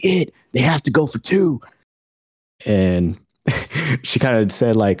going to be it. They have to go for 2. And she kind of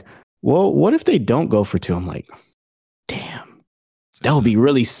said like, well, what if they don't go for 2? I'm like, damn, that would be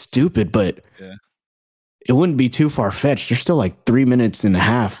really stupid, but it wouldn't be too far fetched. There's still like 3 minutes and a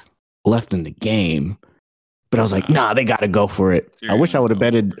half left in the game. But I was like, nah, they got to go for it. I wish I would have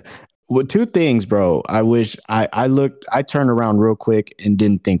betted. Well, 2 things, bro. I wish I turned around real quick and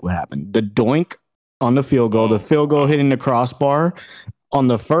didn't think what happened. The doink on the field goal, the field goal hitting the crossbar on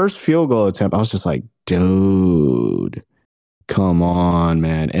the first field goal attempt. I was just like, dude, come on,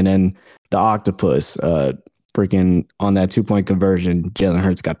 man. And then the octopus, freaking on that 2-point conversion, Jalen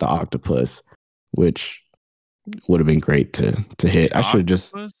Hurts got the octopus, which would have been great to hit. I should have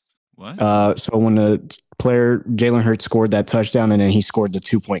just. What? So when the player Jalen Hurts scored that touchdown and then he scored the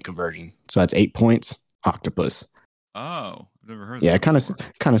 2-point conversion, so that's 8 points. Octopus. Oh, I've never heard. Yeah, it kind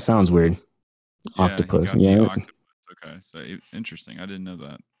of sounds weird. Octopus. Yeah. Octopus. Okay, so interesting. I didn't know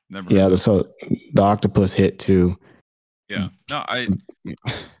that. Never. Yeah. So the octopus hit too. Yeah. No, I don't.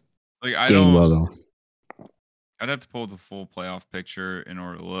 Gainwell, though. I'd have to pull the full playoff picture in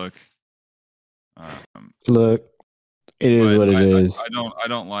order to look. Look. It is what it is. I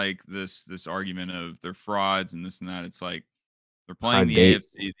don't like this argument of they're frauds and this and that. It's like they're playing the AFC.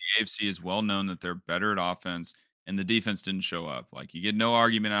 The AFC is well known that they're better at offense, and the defense didn't show up. Like, you get no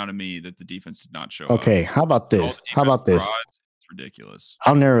argument out of me that the defense did not show up. Okay, how about this? Frauds, it's ridiculous.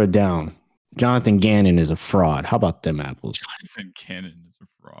 I'll narrow it down. Jonathan Gannon is a fraud. How about them apples? Jonathan Gannon is a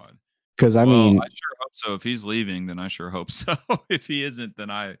fraud. Because I mean, I sure hope so. If he's leaving, then I sure hope so. If he isn't, then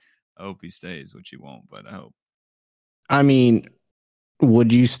I hope he stays, which he won't. But I hope. I mean,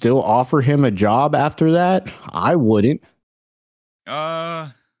 would you still offer him a job after that? I wouldn't.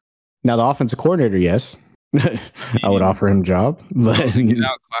 Now the offensive coordinator, yes, I would offer him a job. But get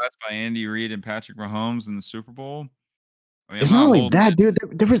outclassed by Andy Reid and Patrick Mahomes in the Super Bowl. I mean, it's not only that, dude.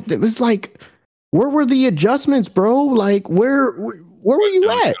 There was like, where were the adjustments, bro? Like, where were you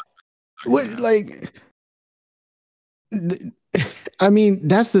at? What, like, I mean,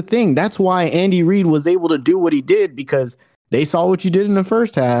 that's the thing. That's why Andy Reid was able to do what he did, because they saw what you did in the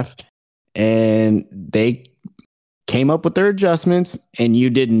first half and they came up with their adjustments and you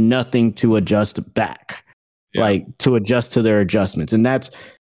did nothing to adjust back, like to adjust to their adjustments. And that's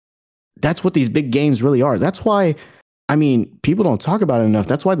what these big games really are. That's why, I mean, people don't talk about it enough.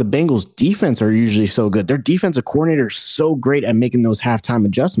 That's why the Bengals defense are usually so good. Their defensive coordinator is so great at making those halftime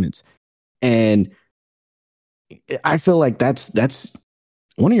adjustments. And I feel like that's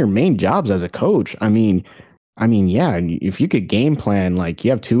one of your main jobs as a coach. I mean, yeah, if you could game plan, like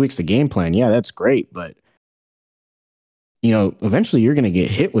you have 2 weeks to game plan, yeah, that's great. But, you know, eventually you're going to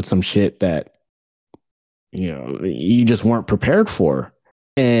get hit with some shit that, you know, you just weren't prepared for.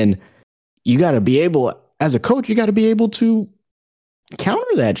 And you got to be able, as a coach, you got to be able to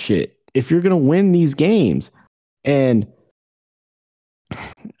counter that shit if you're going to win these games. And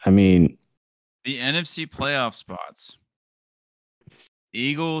I mean, the NFC playoff spots: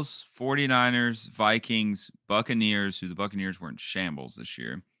 Eagles, 49ers, Vikings, Buccaneers, who the Buccaneers were in shambles this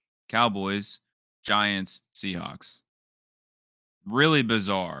year, Cowboys, Giants, Seahawks. Really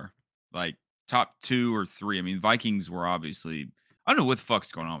bizarre. Like top 2 or 3. I mean, Vikings were obviously, I don't know what the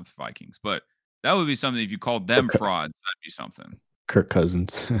fuck's going on with the Vikings, but that would be something if you called them frauds, that'd be something. Kirk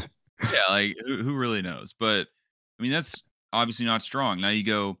Cousins. Yeah, like who really knows? But I mean, that's obviously not strong. Now you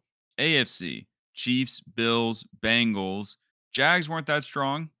go AFC, Chiefs, Bills, Bengals. Jags weren't that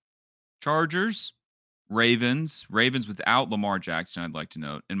strong. Chargers, Ravens without Lamar Jackson, I'd like to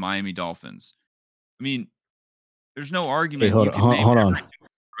note, and Miami Dolphins. I mean, there's no argument. Wait, hold on.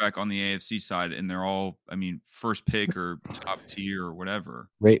 Back on the AFC side, and they're all, I mean, first pick or top tier or whatever.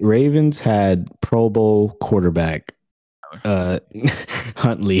 Ravens had Pro Bowl quarterback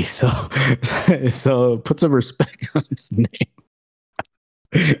Huntley, so put some respect on his name.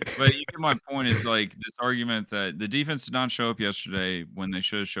 But you get my point. Is like this argument that the defense did not show up yesterday when they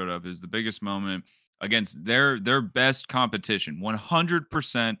should have showed up is the biggest moment against their best competition.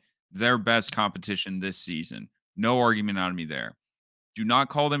 100% their best competition this season. No argument out of me there. Do not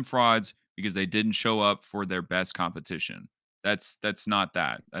call them frauds because they didn't show up for their best competition. That's not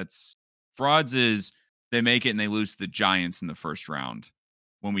that. That's frauds is they make it and they lose to the Giants in the first round.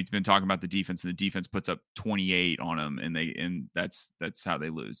 When we've been talking about the defense, and the defense puts up 28 on them, and that's how they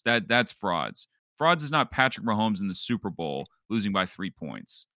lose. That's frauds. Frauds is not Patrick Mahomes in the Super Bowl losing by 3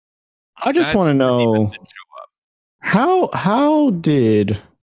 points. I just want to know how did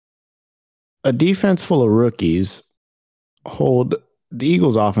a defense full of rookies hold the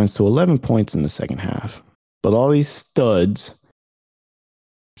Eagles offense to 11 points in the second half, but all these studs,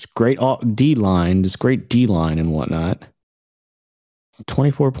 this great D-line, this great D-line and whatnot,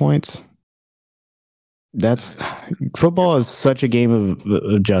 24 points. That's football is such a game of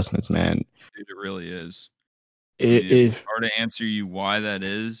adjustments, man. Dude, it really is. If I were to answer you why that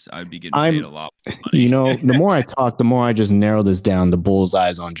is, I'd be getting paid a lot more money. You know, the more I talk, the more I just narrow this down to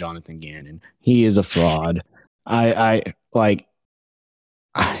bullseyes on Jonathan Gannon. He is a fraud. I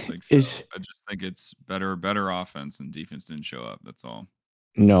just think it's better offense and defense didn't show up. That's all.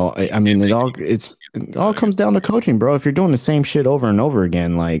 No, I mean it all comes down to coaching, bro. If you're doing the same shit over and over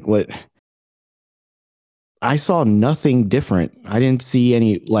again, like what I saw nothing different. I didn't see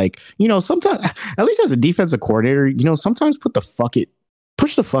any, sometimes, at least as a defensive coordinator, sometimes push the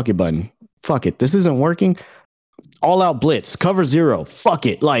fuck it button. Fuck it. This isn't working. All out blitz, cover zero. Fuck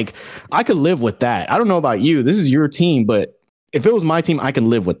it. Like, I could live with that. I don't know about you. This is your team, but if it was my team, I could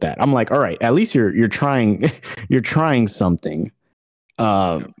live with that. I'm like, all right, at least you're trying, you're trying something.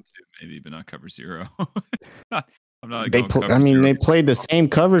 Maybe, but not cover zero. I'm not. They played the same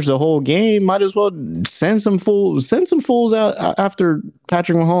coverage the whole game. Might as well send some fools out after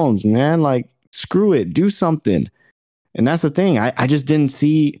Patrick Mahomes, man. Like, screw it, do something. And that's the thing. I just didn't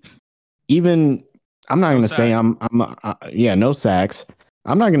see. Even I'm not going to say no sacks.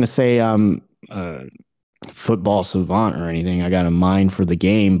 I'm not going to say I'm a football savant or anything. I got a mind for the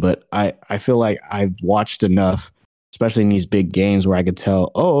game, but I feel like I've watched enough, especially in these big games, where I could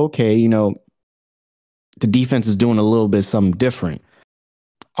tell, oh, okay, the defense is doing a little bit something different.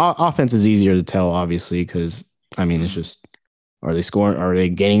 Offense is easier to tell, obviously, because, it's just, are they scoring? Are they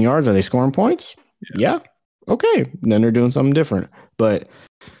gaining yards? Are they scoring points? Yeah. Okay. Then they're doing something different. But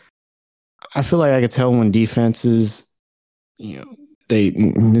I feel like I could tell when defenses,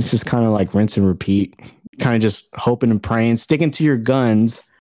 this is kind of like rinse and repeat, kind of just hoping and praying, sticking to your guns,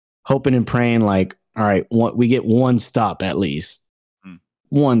 hoping and praying like, all right, we get one stop at least.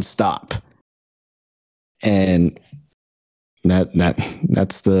 One stop. And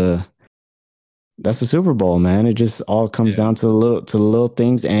that's the Super Bowl, man. It just all comes down to the little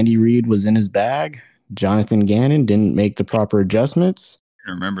things. Andy Reid was in his bag. Jonathan Gannon didn't make the proper adjustments.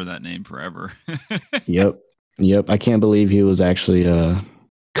 I remember that name forever. Yep. I can't believe he was actually a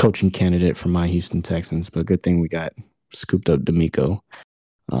coaching candidate for my Houston Texans, but good thing we got scooped up D'Amico.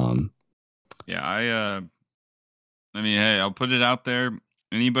 Hey, I'll put it out there.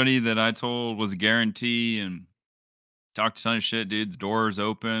 Anybody that I told was a guarantee and talked a ton of shit, dude, the door is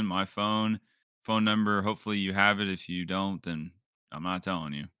open. My phone number, hopefully you have it. If you don't, then I'm not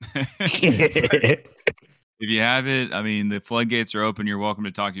telling you. If you have it, the floodgates are open. You're welcome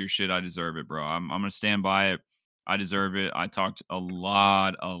to talk your shit. I deserve it, bro. I'm going to stand by it. I deserve it. I talked a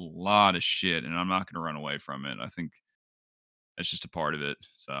lot of shit, and I'm not going to run away from it. I think that's just a part of it.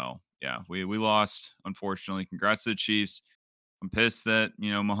 So, yeah, we lost, unfortunately. Congrats to the Chiefs. I'm pissed that,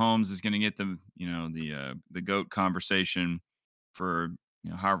 Mahomes is going to get the GOAT conversation for,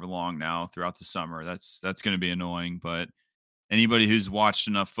 however long now throughout the summer. That's going to be annoying, but anybody who's watched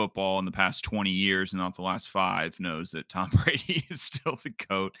enough football in the past 20 years and not the last 5 knows that Tom Brady is still the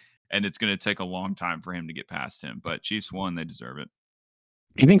GOAT, and it's going to take a long time for him to get past him. But Chiefs won. They deserve it.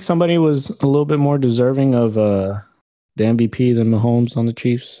 You think somebody was a little bit more deserving of the MVP than Mahomes on the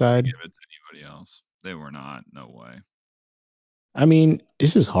Chiefs side? Give it to anybody else. They were not. No way.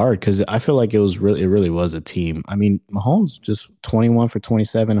 It's just hard because I feel like it really was a team. Mahomes just 21 for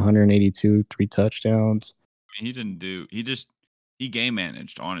 27, 182, 3 touchdowns. He game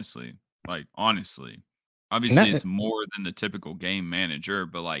managed, honestly. Obviously, it's more than the typical game manager,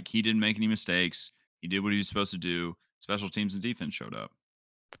 but he didn't make any mistakes. He did what he was supposed to do. Special teams and defense showed up.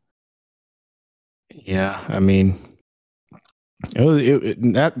 Yeah, I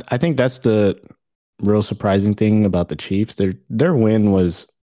think that's the real surprising thing about the Chiefs. Their win was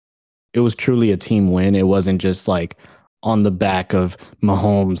truly a team win. It wasn't just on the back of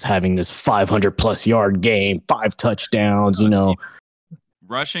Mahomes having this 500+ yard game, 5 touchdowns,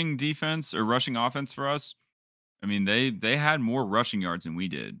 Rushing defense or rushing offense for us, they had more rushing yards than we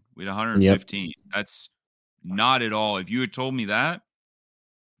did. We had 115. Yep. That's not at all. If you had told me that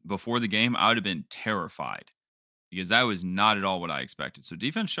before the game, I would have been terrified because that was not at all what I expected. So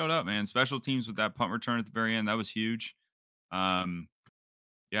defense showed up, man. Special teams with that punt return at the very end, that was huge.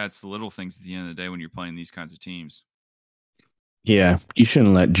 Yeah, it's the little things at the end of the day when you're playing these kinds of teams. Yeah, you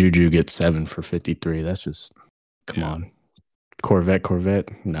shouldn't let Juju get 7 for 53. That's just come Yeah. on.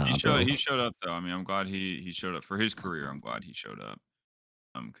 Corvette. Nah, He showed up though. I mean, I'm glad he showed up for his career. I'm glad he showed up.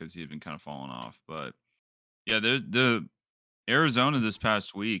 Because he had been kind of falling off. But yeah, the Arizona this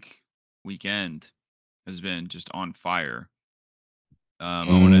past weekend has been just on fire. I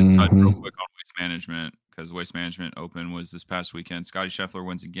want to touch real quick on Waste Management because Waste Management Open was this past weekend. Scotty Scheffler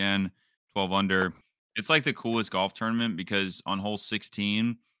wins again, 12 under. It's like the coolest golf tournament because on hole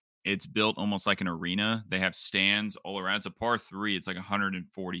 16, it's built almost like an arena. They have stands all around. It's a par 3. It's like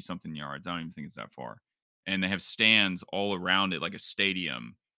 140 something yards. I don't even think it's that far. And they have stands all around it like a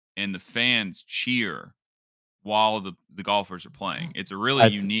stadium. And the fans cheer while the golfers are playing. It's a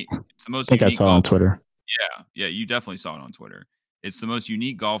really unique. It's the most. I think unique I saw on Twitter. Yeah, you definitely saw it on Twitter. It's the most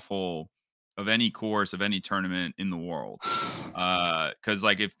unique golf hole of any course of any tournament in the world. Because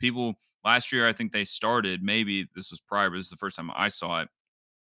like if people last year, I think they started. Maybe this was prior, but this is the first time I saw it.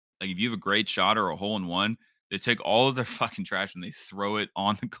 Like if you have a great shot or a hole in one, they take all of their fucking trash and they throw it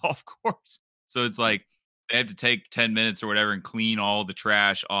on the golf course. So it's like they have to take 10 minutes or whatever and clean all the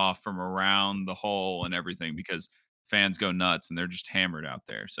trash off from around the hole and everything because fans go nuts and they're just hammered out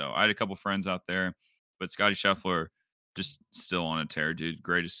there. So I had a couple friends out there, but Scotty Scheffler just still on a tear, dude.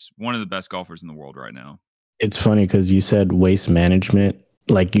 Greatest, one of the best golfers in the world right now. It's funny because you said Waste Management.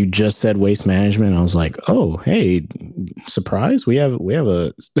 Like you just said Waste Management. I was like, oh, hey, surprise. We have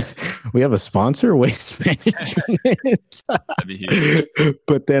a sponsor, Waste Management. That'd be huge.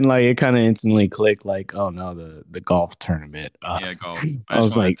 But then like it kind of instantly clicked like, oh no, the golf tournament. Yeah, golf. I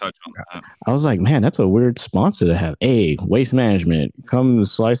was like, touch on that. man, that's a weird sponsor to have. Hey, Waste Management, come to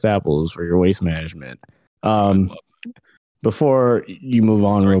Sliced Apples for your Waste Management. Before you move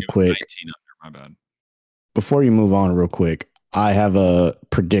on real quick. 19 under, my bad. Before you move on real quick, I have a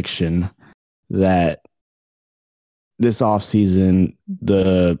prediction that this offseason,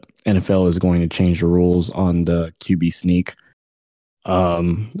 the NFL is going to change the rules on the QB sneak.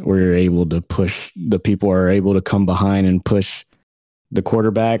 Where you're able to push, the people are able to come behind and push the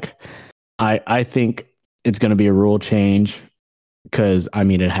quarterback. I think it's going to be a rule change because, I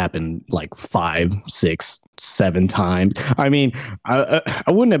mean, it happened like 5, 6, 7 times. I mean, I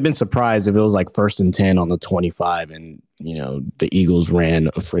wouldn't have been surprised if it was like 1st and 10 on the 25 and, you know, the Eagles ran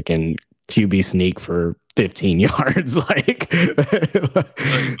a freaking QB sneak for 15 yards. Like, I'll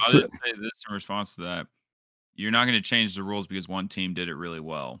just say this in response to that. You're not going to change the rules because one team did it really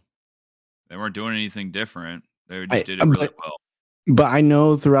well. They weren't doing anything different. They just did it really well. But I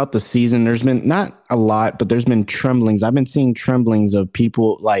know throughout the season, there's been not a lot, but there's been tremblings. I've been seeing tremblings of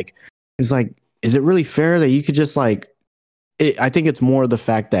people like, it's like, is it really fair that you could just like, I think it's more the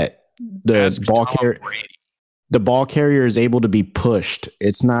fact that the ball carrier is able to be pushed.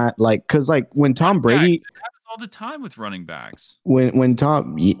 It's not like, cause like when Tom Brady, it happens all the time with running backs. When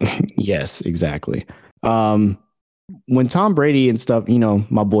Tom, yes, exactly. When Tom Brady and stuff, you know,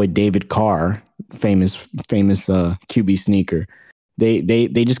 my boy David Carr, famous QB sneaker, they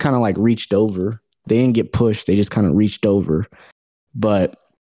just kind of like reached over. They didn't get pushed. They just kind of reached over. But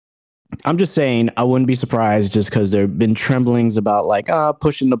I'm just saying, I wouldn't be surprised just because there have been tremblings about like,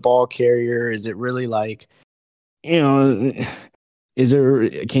 pushing the ball carrier. Is it really like, you know,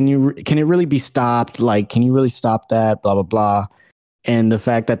 can it really be stopped? Like, can you really stop that? Blah, blah, blah. And the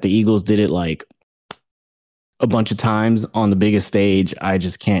fact that the Eagles did it like a bunch of times on the biggest stage, I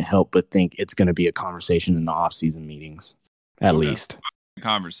just can't help but think it's going to be a conversation in the off-season meetings, at least.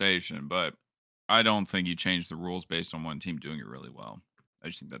 Conversation, but I don't think you change the rules based on one team doing it really well. I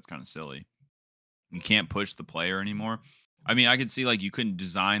just think that's kind of silly. You can't push the player anymore. I mean, I could see like you couldn't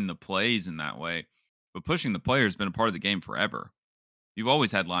design the plays in that way, but pushing the player has been a part of the game forever. You've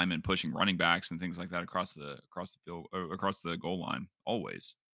always had linemen pushing running backs and things like that across the field, across the goal line.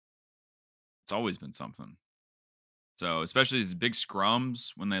 Always, it's always been something. So especially these big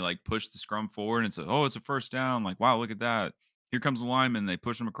scrums when they like push the scrum forward and it's it's a first down. Like, wow, look at that! Here comes the lineman. They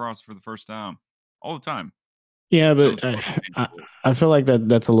push them across for the first down all the time. Yeah, but I feel like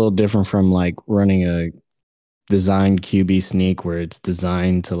that's a little different from like running a designed QB sneak where it's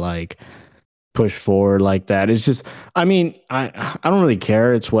designed to like push forward like that. It's just, I mean, I don't really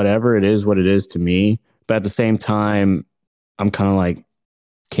care. It's whatever. It is what it is to me. But at the same time, I'm kind of like,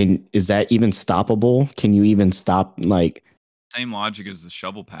 is that even stoppable? Can you even stop like same logic as the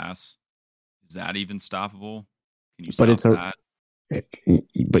shovel pass? Is that even stoppable? Can you stop that?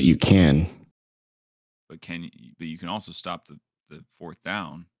 But you can. But you can also stop the 4th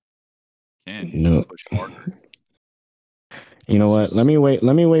down. You no. push harder. You know what? Let me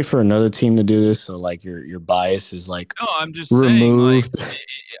wait for another team to do this. So like your bias is like No, I'm just removed. saying, like,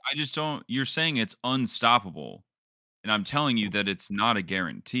 I just don't. You're saying it's unstoppable, and I'm telling you that it's not a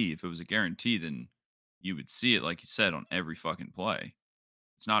guarantee. If it was a guarantee, then you would see it, like you said, on every fucking play.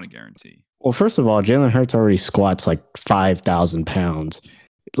 It's not a guarantee. Well, first of all, Jalen Hurts already squats like 5,000 pounds.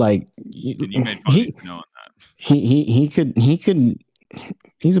 Like And you made fun of me for knowing that. he could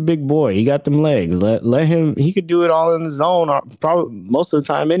he's a big boy. He got them legs. Let him. He could do it all in the zone, probably most of the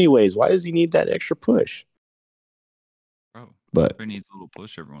time, anyways. Why does he need that extra push? Bro, But he needs a little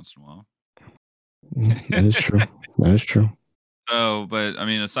push every once in a while. that is true. That is true. So, but I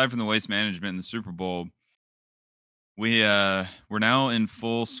mean, aside from the waste management in the Super Bowl, we're now in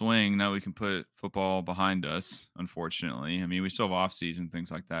full swing. Now we can put football behind us. Unfortunately, I mean, we still have off season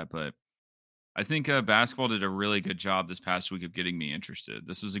things like that, but I think basketball did a really good job this past week of getting me interested.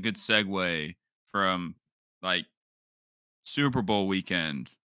 This was a good segue from like Super Bowl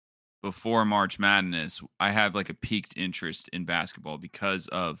weekend before March Madness. I have like a peaked interest in basketball because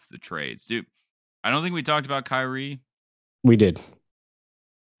of the trades, dude. I don't think we talked about Kyrie. We did.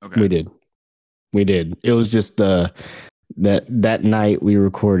 Okay. We did. It was just that night we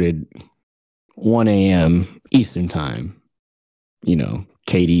recorded 1 a.m. Eastern time. You know,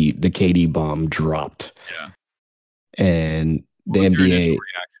 the KD bomb dropped. Yeah. And the What was your initial NBA.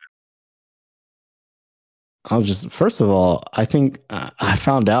 reaction? I was just, first of all, I think I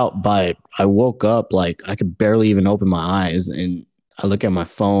found out I woke up, like I could barely even open my eyes, and I look at my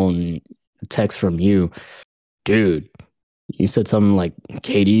phone, text from you, dude. You said something like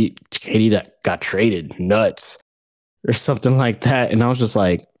KD that got traded, nuts, or something like that, and I was just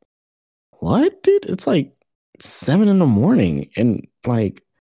like, what, dude? It's like 7 a.m, and like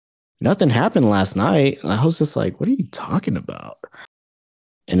nothing happened last night. I was just like, what are you talking about?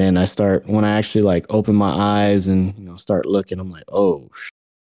 And then when I actually like open my eyes and start looking, I'm like, oh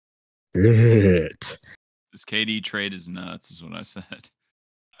shit. This KD trade is nuts, is what I said.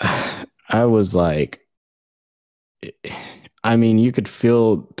 I was like, I mean, you could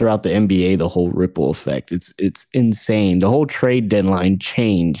feel throughout the NBA the whole ripple effect. It's insane. The whole trade deadline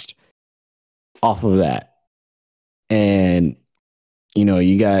changed off of that. And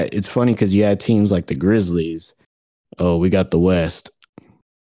it's funny because you had teams like the Grizzlies. Oh, we got the West.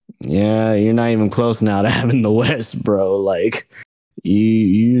 Yeah, you're not even close now to having the West, bro. Like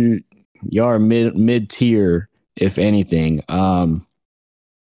you are mid tier, if anything.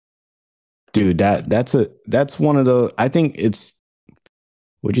 Dude, that's one of the. I think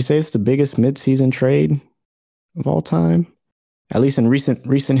would you say it's the biggest mid-season trade of all time, at least in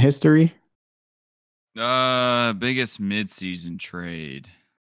recent history? Biggest mid-season trade,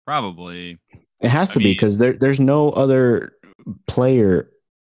 probably. It has to be because there's no other player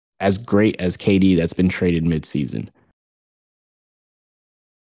as great as KD that's been traded mid-season.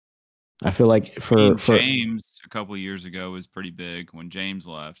 I feel like for James a couple of years ago was pretty big when James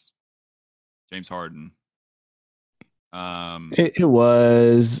left. James Harden. It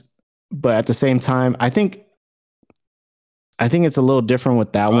was, but at the same time, I think it's a little different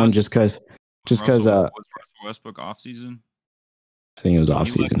with that one, just because was Russell Westbrook off season. I think it was off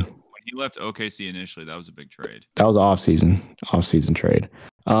season. When he left OKC initially, that was a big trade. That was off season trade.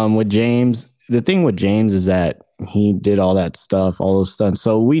 With James, the thing with James is that he did all that stuff, all those stunts.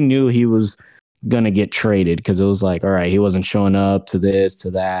 So we knew he was gonna get traded because it was like, all right, he wasn't showing up to this,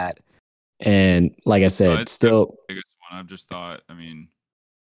 to that. And like I said, still the biggest one. I've just thought, I mean,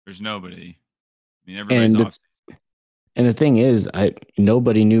 there's nobody. I mean, everybody's off. And the thing is,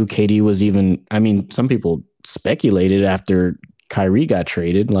 nobody knew KD was even. I mean, some people speculated after Kyrie got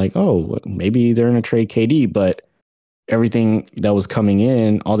traded, like, oh, maybe they're going to trade KD. But everything that was coming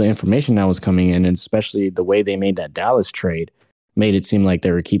in, all the information that was coming in, and especially the way they made that Dallas trade, made it seem like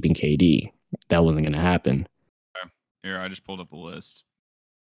they were keeping KD. That wasn't going to happen. Here, I just pulled up a list.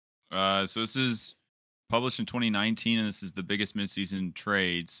 So this is published in 2019, and this is the biggest midseason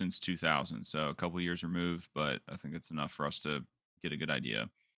trade since 2000. So a couple years removed, but I think it's enough for us to get a good idea.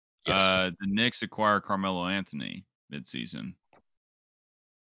 Yes. The Knicks acquire Carmelo Anthony midseason.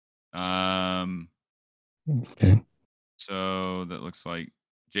 Okay. So that looks like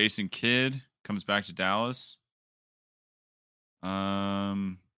Jason Kidd comes back to Dallas.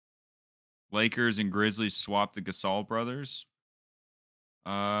 Lakers and Grizzlies swap the Gasol brothers.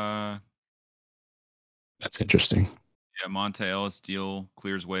 That's interesting. Yeah, Monte Ellis deal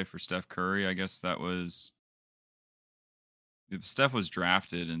clears way for Steph Curry. I guess that was Steph was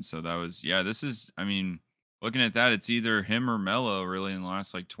drafted, and so that was this is, I mean, looking at that, it's either him or Melo really in the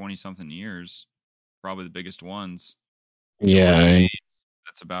last like 20 something years. Probably the biggest ones. Yeah.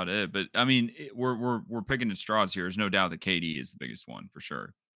 that's about it. But I mean, we're picking at straws here. There's no doubt that KD is the biggest one for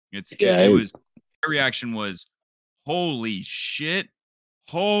sure. It was my reaction was holy shit,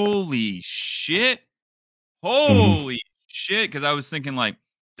 holy shit, holy shit. Because I was thinking like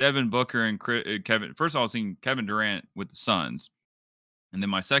Devin Booker and Kevin. First of all, I was thinking Kevin Durant with the Suns, and then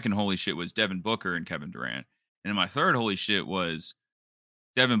my second holy shit was Devin Booker and Kevin Durant, and then my third holy shit was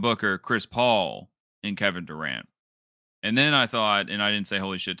Devin Booker, Chris Paul, and Kevin Durant. And then I thought, and I didn't say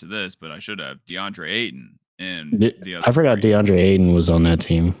holy shit to this, but I should have DeAndre Ayton and the other. I forgot DeAndre Ayton was on that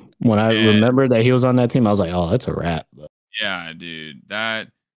team. When I remembered that he was on that team, I was like, oh, that's a wrap. Yeah, dude.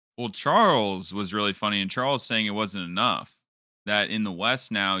 Well, Charles was really funny, and Charles saying it wasn't enough. That in the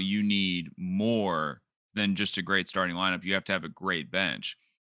West now you need more than just a great starting lineup. You have to have a great bench.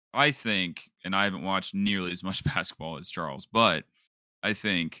 I think, and I haven't watched nearly as much basketball as Charles, but I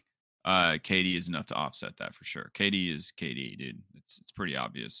think KD is enough to offset that for sure. KD is KD, dude. It's pretty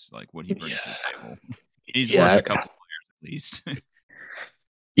obvious, like what he brings to the table. He's worth a couple players at least.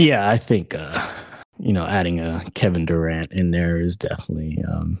 Yeah, I think adding a Kevin Durant in there is definitely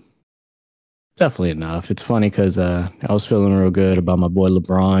enough. It's funny because I was feeling real good about my boy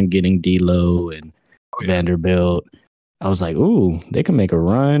LeBron getting D'Lo and Vanderbilt. I was like, ooh, they can make a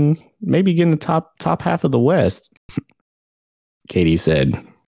run, maybe get in the top half of the West. Katie said,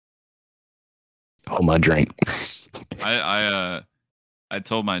 "Hold my drink." I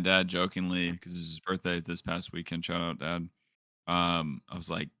told my dad jokingly because it's his birthday this past weekend. Shout out, Dad. I was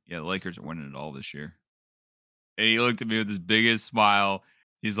like, "Yeah, the Lakers are winning it all this year." And he looked at me with his biggest smile.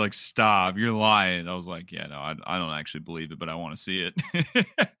 He's like, "Stop, you're lying." I was like, "Yeah, no, I don't actually believe it, but I want to see it."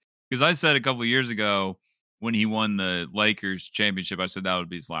 Because I said a couple of years ago when he won the Lakers championship, I said that would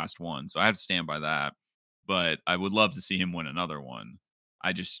be his last one. So I have to stand by that. But I would love to see him win another one.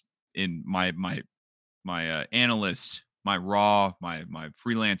 I just in my analyst, my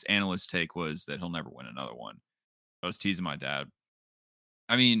freelance analyst take was that he'll never win another one. I was teasing my dad.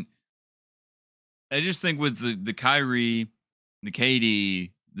 I mean, I just think with the Kyrie, the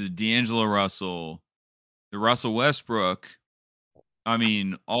KD, the D'Angelo Russell, the Russell Westbrook, I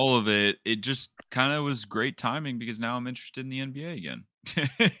mean, all of it just kind of was great timing because now I'm interested in the NBA again.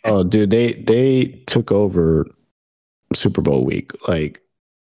 Oh, dude, they took over Super Bowl week. Like,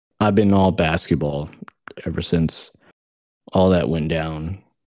 I've been all basketball ever since all that went down.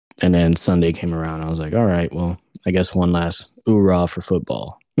 And then Sunday came around. I was like, all right, well, I guess one last hoorah for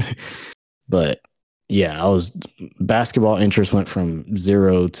football. But yeah, basketball interest went from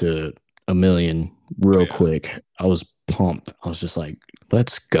 0 to 1 million real quick. I was pumped. I was just like,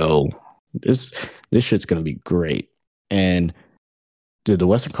 let's go. This shit's going to be great. And dude, the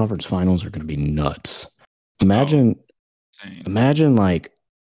Western Conference Finals are going to be nuts. Imagine like,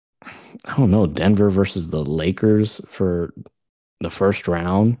 I don't know, Denver versus the Lakers for the first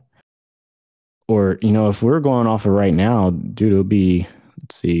round. Or, if we're going off of right now, dude, it'll be,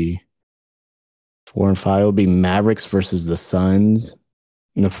 let's see, 4 and 5. It'll be Mavericks versus the Suns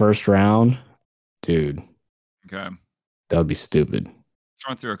in the first round. Dude. Okay. That would be stupid. Let's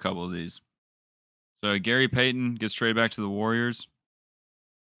run through a couple of these. So Gary Payton gets traded back to the Warriors.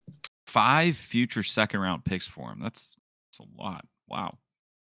 5 future second round picks for him. That's a lot. Wow.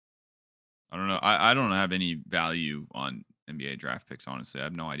 I don't know. I don't have any value on NBA draft picks, honestly. I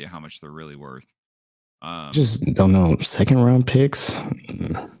have no idea how much they're really worth. Just don't know. Second round picks?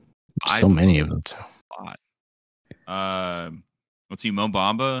 So many of them, too. A lot. Let's see. Mo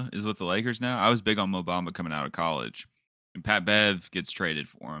Bamba is with the Lakers now. I was big on Mo Bamba coming out of college. And Pat Bev gets traded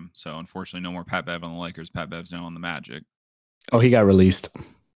for him. So, unfortunately, no more Pat Bev on the Lakers. Pat Bev's now on the Magic. Oh, he got released.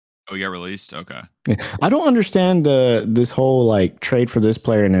 Oh, he got released? Okay. I don't understand this whole, like, trade for this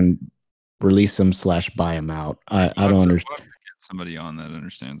player and then release him / buy him out. I don't understand. We'll get somebody on that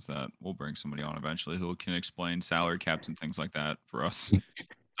understands that. We'll bring somebody on eventually who can explain salary caps and things like that for us.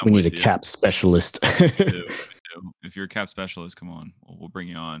 We need a cap specialist. We do. If you're a cap specialist, come on. We'll bring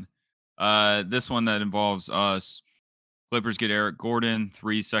you on. This one that involves us. Clippers get Eric Gordon,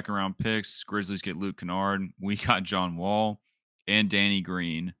 3 second-round picks. Grizzlies get Luke Kennard. We got John Wall and Danny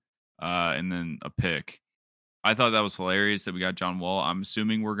Green, and then a pick. I thought that was hilarious that we got John Wall. I'm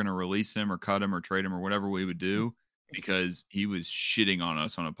assuming we're going to release him or cut him or trade him or whatever we would do because he was shitting on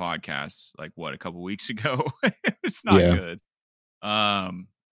us on a podcast like, a couple weeks ago. It's not good.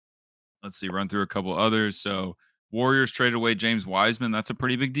 Let's see, run through a couple others. So Warriors traded away James Wiseman. That's a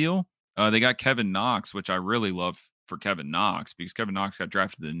pretty big deal. They got Kevin Knox, which I really love for Kevin Knox because Kevin Knox got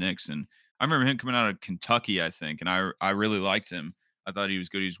drafted to the Knicks. And I remember him coming out of Kentucky, I think, and I really liked him. I thought he was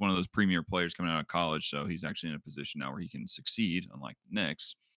good. He's one of those premier players coming out of college, so he's actually in a position now where he can succeed, unlike the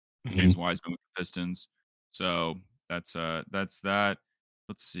Knicks. James Wiseman with the Pistons. So that's that.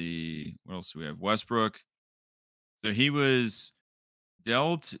 let's see. What else do we have? Westbrook. So he was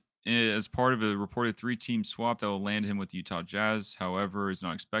dealt as part of a reported 3-team swap that will land him with the Utah Jazz. However, is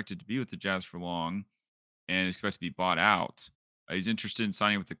not expected to be with the Jazz for long and is expected to be bought out. He's interested in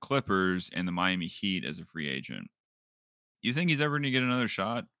signing with the Clippers and the Miami Heat as a free agent. You think he's ever going to get another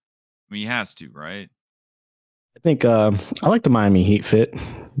shot? I mean, he has to, right? I think I like the Miami Heat fit.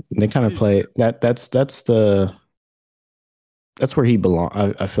 They kind of play that's where he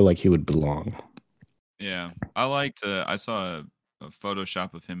belong. I feel like he would belong. Yeah, I saw a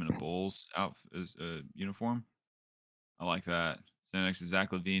Photoshop of him in a Bulls uniform. I like that. Standing next to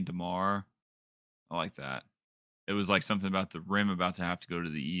Zach LaVine, DeMar. I like that. It was like something about the rim about to have to go to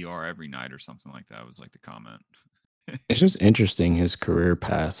the ER every night or something like that. Was like the comment. It's just interesting his career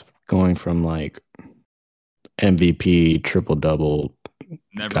path going from like MVP, triple double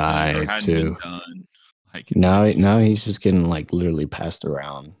Never guy been, or hadn't to been done. Like now he's just getting like literally passed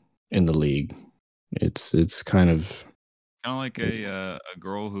around in the league. It's kind of like a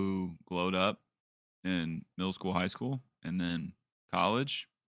girl who glowed up in middle school, high school, and then college,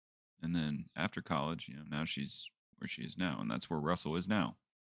 and then after college, now she's where she is now, and that's where Russell is now.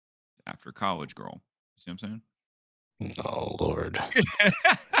 After college, girl. You see what I'm saying? oh Lord.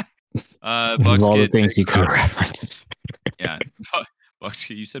 Bucks of all the Kid, things Jay you could have Crowder. referenced. Yeah, Bucks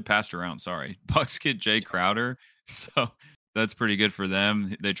Kid. You said passed around. Sorry, Bucks Kid Jay Crowder. So that's pretty good for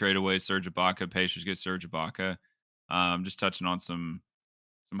them. They trade away Serge Ibaka. Pacers get Serge Ibaka. Just touching on some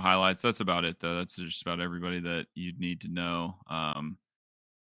highlights. That's about it, though. That's just about everybody that you'd need to know.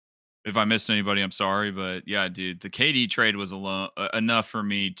 If I missed anybody, I'm sorry, but yeah, dude, the KD trade was enough for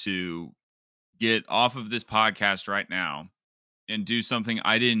me to get off of this podcast right now and do something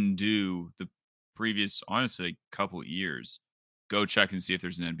I didn't do the previous, honestly, couple years. Go check and see if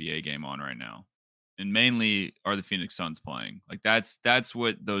there's an NBA game on right now. And mainly are the Phoenix Suns playing. Like that's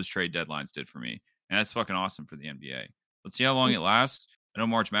what those trade deadlines did for me. And that's fucking awesome for the NBA. Let's see how long it lasts. I know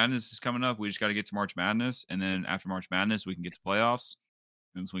March Madness is coming up. We just got to get to March Madness. And then after March Madness, we can get to playoffs.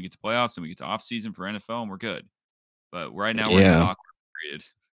 And once we get to playoffs, and we get to off season for NFL, and we're good. But right now, we're in that awkward period.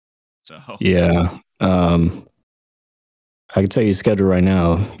 So yeah, I can tell you schedule right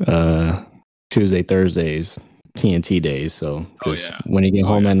now. Tuesday, Thursdays, TNT days. So just when you get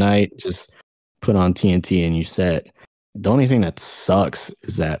home at night, just put on TNT and you set. The only thing that sucks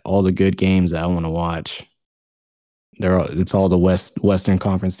is that all the good games that I want to watch, it's all the Western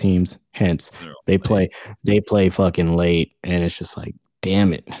Conference teams. Hence, they play fucking late, and it's just like,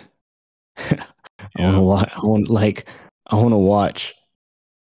 damn it. I want to watch.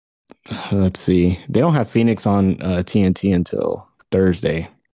 Let's see. They don't have Phoenix on TNT until Thursday,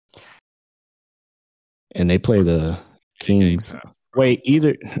 and they play the Kings.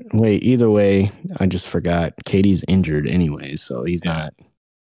 Either way, I just forgot. KD's injured anyway, so he's not.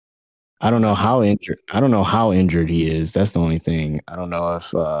 I don't know how injured he is. That's the only thing. I don't know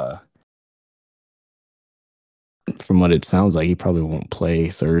if from what it sounds like, he probably won't play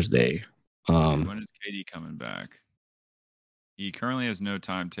Thursday. When is KD coming back? He currently has no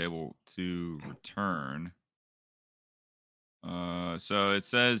timetable to return. So it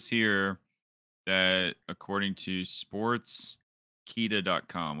says here that according to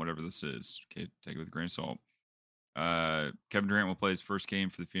sportskita.com, whatever this is, okay, take it with a grain of salt. Kevin Durant will play his first game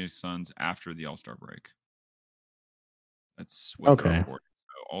for the Phoenix Suns after the All-Star break. That's what they're reporting. So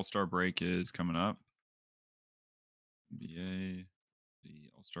All-Star break is coming up. NBA, the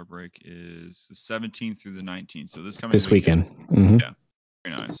All-Star break is the 17th through the 19th. So this weekend. Mm-hmm. Yeah,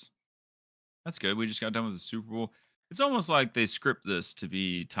 very nice. That's good. We just got done with the Super Bowl. It's almost like they script this to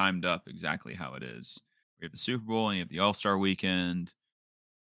be timed up exactly how it is. We have the Super Bowl and you have the All-Star weekend.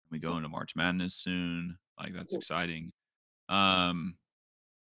 We go into March Madness soon. Like, that's exciting. Yeah,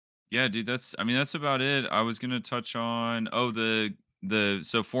 dude, that's about it. I was gonna touch on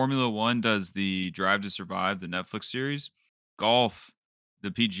so Formula One does the Drive to Survive, the Netflix series. Golf,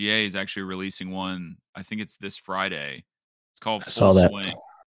 the PGA is actually releasing one. I think it's this Friday. It's called Full Swing.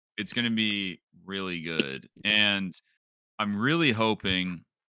 It's gonna be really good. And I'm really hoping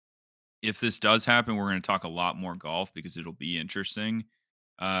if this does happen, we're gonna talk a lot more golf because it'll be interesting.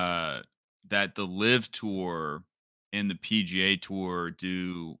 That the Live Tour and the PGA Tour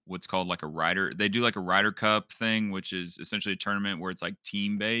do what's called like a Ryder. They do like a Ryder Cup thing, which is essentially a tournament where it's like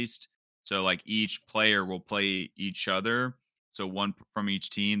team based. So like each player will play each other. So one from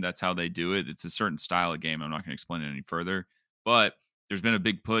each team. That's how they do it. It's a certain style of game. I'm not going to explain it any further. But there's been a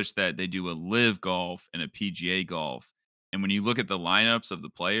big push that they do a Live Golf and a PGA Golf. And when you look at the lineups of the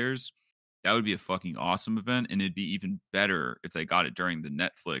players, that would be a fucking awesome event. And it'd be even better if they got it during the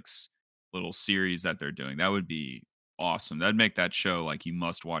Netflix little series that they're doing. That would be awesome. That'd make that show like you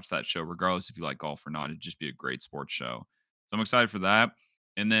must watch that show, regardless if you like golf or not. It'd just be a great sports show. So I'm excited for that.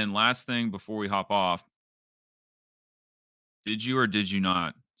 And then last thing before we hop off, did you or did you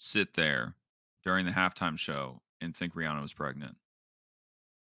not sit there during the halftime show and think Rihanna was pregnant?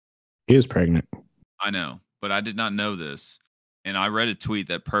 He is pregnant. I know, but I did not know this. And I read a tweet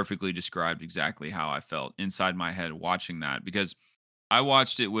that perfectly described exactly how I felt inside my head watching that, because I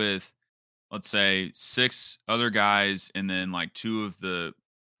watched it with, let's say, 6 other guys and then like 2 of the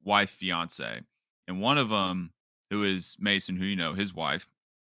wife fiance. And one of them, who is Mason, who you know, his wife,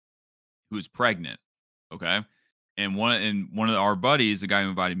 who is pregnant. Okay. And one of our buddies, the guy who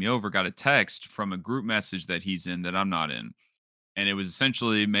invited me over, got a text from a group message that he's in that I'm not in. And it was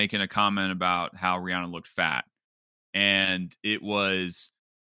essentially making a comment about how Rihanna looked fat. And it was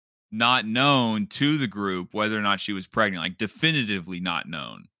not known to the group whether or not she was pregnant, like definitively not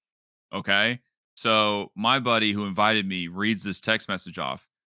known. Okay. So my buddy who invited me reads this text message off.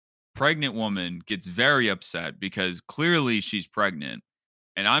 Pregnant woman gets very upset because clearly she's pregnant.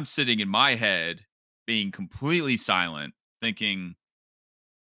 And I'm sitting in my head being completely silent, thinking,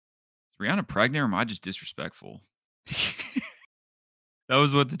 is Rihanna pregnant or am I just disrespectful? That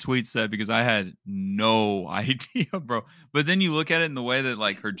was what the tweet said, because I had no idea, bro. But then you look at it in the way that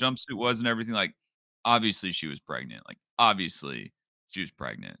like her jumpsuit was and everything, like obviously she was pregnant. Like obviously she was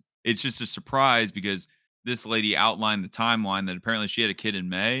pregnant. It's just a surprise because this lady outlined the timeline that apparently she had a kid in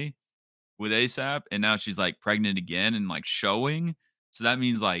May with ASAP, and now she's like pregnant again and like showing. So that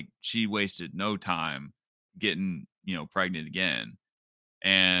means like she wasted no time getting, pregnant again.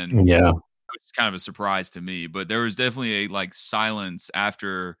 And Yeah. it's kind of a surprise to me, but there was definitely a like silence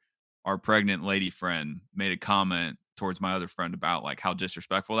after our pregnant lady friend made a comment towards my other friend about like how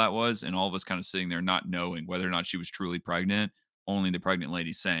disrespectful that was. And all of us kind of sitting there not knowing whether or not she was truly pregnant. Only the pregnant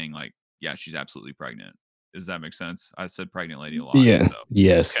lady saying like, yeah, she's absolutely pregnant. Does that make sense? I said pregnant lady a lot. Yeah. So.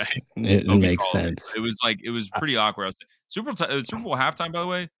 Yes. Okay. It makes sense. It was pretty awkward. I was Super Bowl halftime, by the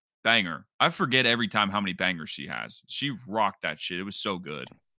way, banger. I forget every time how many bangers she has. She rocked that shit. It was so good.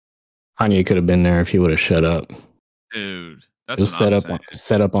 Kanye could have been there if he would have shut up. Dude, that's it was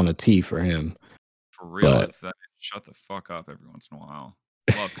set up on a tee for him. For real, if that shut the fuck up every once in a while.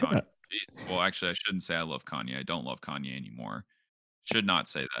 Love Kanye. Jesus. Well, actually, I shouldn't say I love Kanye. I don't love Kanye anymore. Should not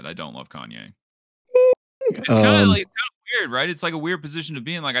say that. I don't love Kanye. It's kind of weird, right? It's like a weird position to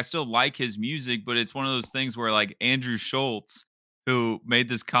be in. Like, I still like his music, but it's one of those things where, like, Andrew Schultz, who made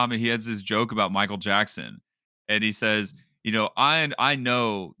this comment, he has this joke about Michael Jackson, and he says, I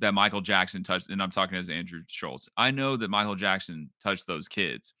know that Michael Jackson touched, and I'm talking as Andrew Schultz. I know that Michael Jackson touched those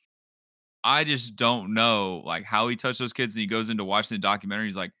kids. I just don't know like how he touched those kids. And he goes into watching the documentary.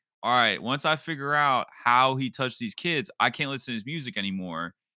 He's like, all right, once I figure out how he touched these kids, I can't listen to his music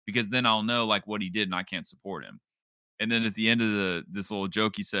anymore, because then I'll know like what he did and I can't support him. And then at the end of this little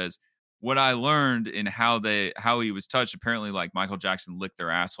joke, he says, what I learned in how he was touched, apparently like Michael Jackson licked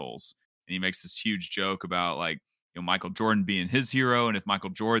their assholes. And he makes this huge joke about like, Michael Jordan being his hero, and if Michael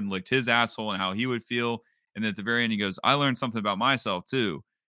Jordan licked his asshole and how he would feel. And then at the very end, he goes, I learned something about myself too.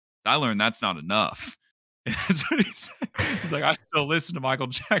 I learned that's not enough. And that's what he said. He's like, I still listen to Michael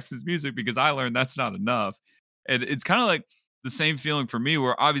Jackson's music because I learned that's not enough. And it's kind of like the same feeling for me,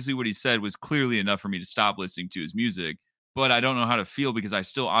 where obviously what he said was clearly enough for me to stop listening to his music, but I don't know how to feel because I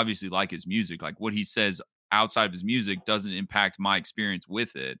still obviously like his music. Like what he says outside of his music doesn't impact my experience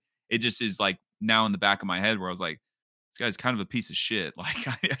with it. It just is like now in the back of my head where I was like, this guy's kind of a piece of shit. Like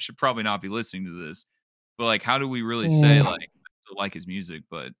I should probably not be listening to this. But like, how do we really say like I still like his music,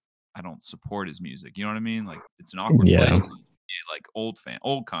 but I don't support his music? You know what I mean? Like it's an awkward place for like old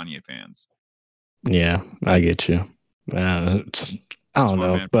Kanye fans. Yeah, I get you. I don't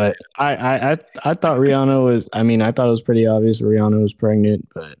know, but I thought Rihanna was. I mean, I thought it was pretty obvious Rihanna was pregnant,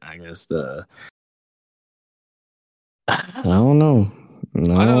 but I guess I don't know. I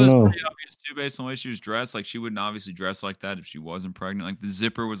don't know. Pretty obvious too, based on the way she was dressed. Like she wouldn't obviously dress like that if she wasn't pregnant. Like the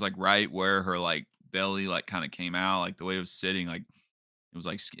zipper was like right where her like belly like kind of came out. Like the way it was sitting, like it was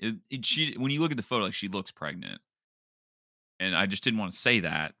like she. When you look at the photo, like she looks pregnant, and I just didn't want to say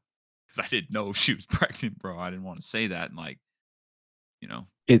that because I didn't know if she was pregnant, bro. I didn't want to say that, and like,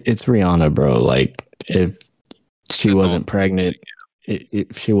 it's Rihanna, bro. Like if she wasn't pregnant,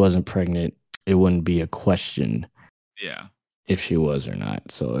 if she wasn't pregnant, it wouldn't be a question. Yeah. If she was or not.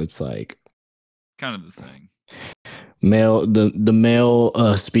 So it's like kind of the thing. The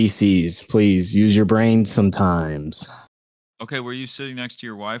male species, please use your brain sometimes. Okay, were you sitting next to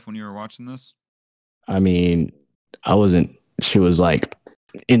your wife when you were watching this? I mean, I wasn't. She was like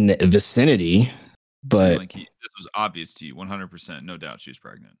in the vicinity, but like this was obvious to you, 100%, no doubt she was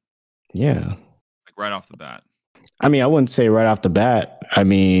pregnant. Yeah, like right off the bat. I mean, I wouldn't say right off the bat. I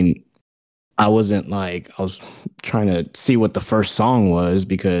mean, I wasn't like, I was trying to see what the first song was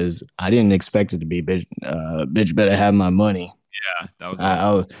because I didn't expect it to be Bitch Better Have My Money. Yeah, that was I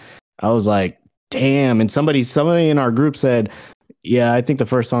awesome. I was like, damn. And somebody in our group said, yeah, I think the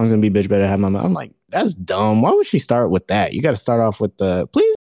first song's gonna be Bitch Better Have My Money. I'm like, that's dumb. Why would she start with that? You got to start off with the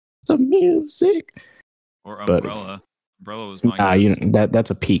please the music. Or But Umbrella. Umbrella was my guess. you know, that's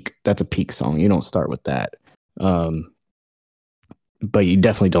a peak. That's a peak song. You don't start with that. But you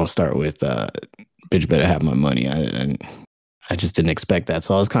definitely don't start with Bitch Better Have My Money. I just didn't expect that.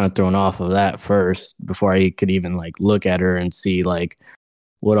 So I was kind of thrown off of that first before I could even like look at her and see like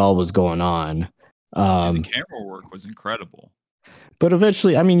what all was going on. The camera work was incredible. But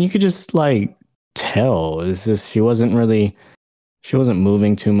eventually, I mean, you could just like tell. It's just she wasn't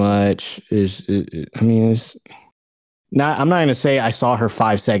moving too much. I mean, it's not. I'm not gonna say I saw her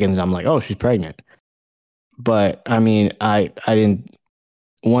 5 seconds. I'm like, oh, she's pregnant. But I mean, I didn't.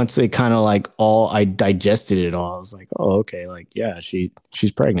 Once it kind of like I digested it all. I was like, oh, okay, like yeah, she's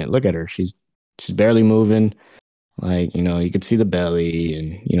pregnant. Look at her. She's barely moving. Like, you know, you could see the belly,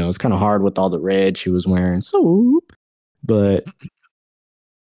 and you know, it's kind of hard with all the red she was wearing. So, but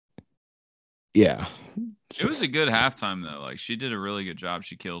yeah, It was a good halftime though. Like she did a really good job.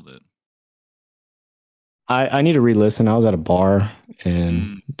 She killed it. I need to re-listen. I was at a bar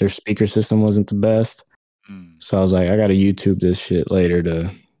and their speaker system wasn't the best. So I was like, I gotta YouTube this shit later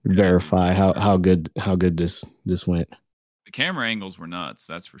to verify how good this went. The camera angles were nuts,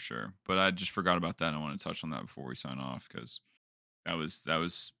 that's for sure. But I just forgot about that. I want to touch on that before we sign off because that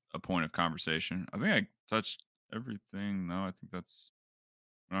was a point of conversation. I think I touched everything. No, I think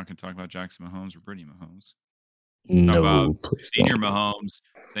we're not going to talk about Jackson Mahomes or Brittany Mahomes. No, about please Senior don't. Mahomes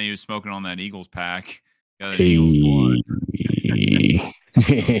saying he was smoking on that Eagles pack. Hey.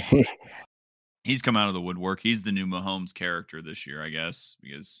 He's come out of the woodwork. He's the new Mahomes character this year, I guess,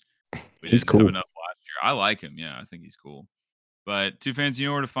 because we He's didn't cool. have enough last year. I like him. Yeah, I think he's cool. But Two Fans, you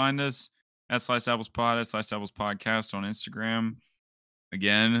know where to find us at Sliced Apples Pod, at Sliced Apples Podcast on Instagram.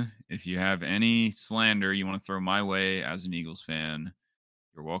 Again, if you have any slander you want to throw my way as an Eagles fan,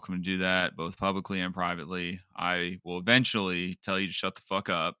 you're welcome to do that both publicly and privately. I will eventually tell you to shut the fuck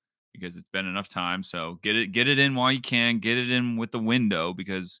up because it's been enough time. So get it in while you can. Get it in with the window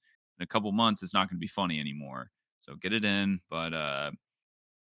because in a couple months it's not going to be funny anymore. So get it in, but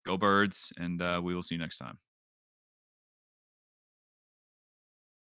go Birds, and we will see you next time.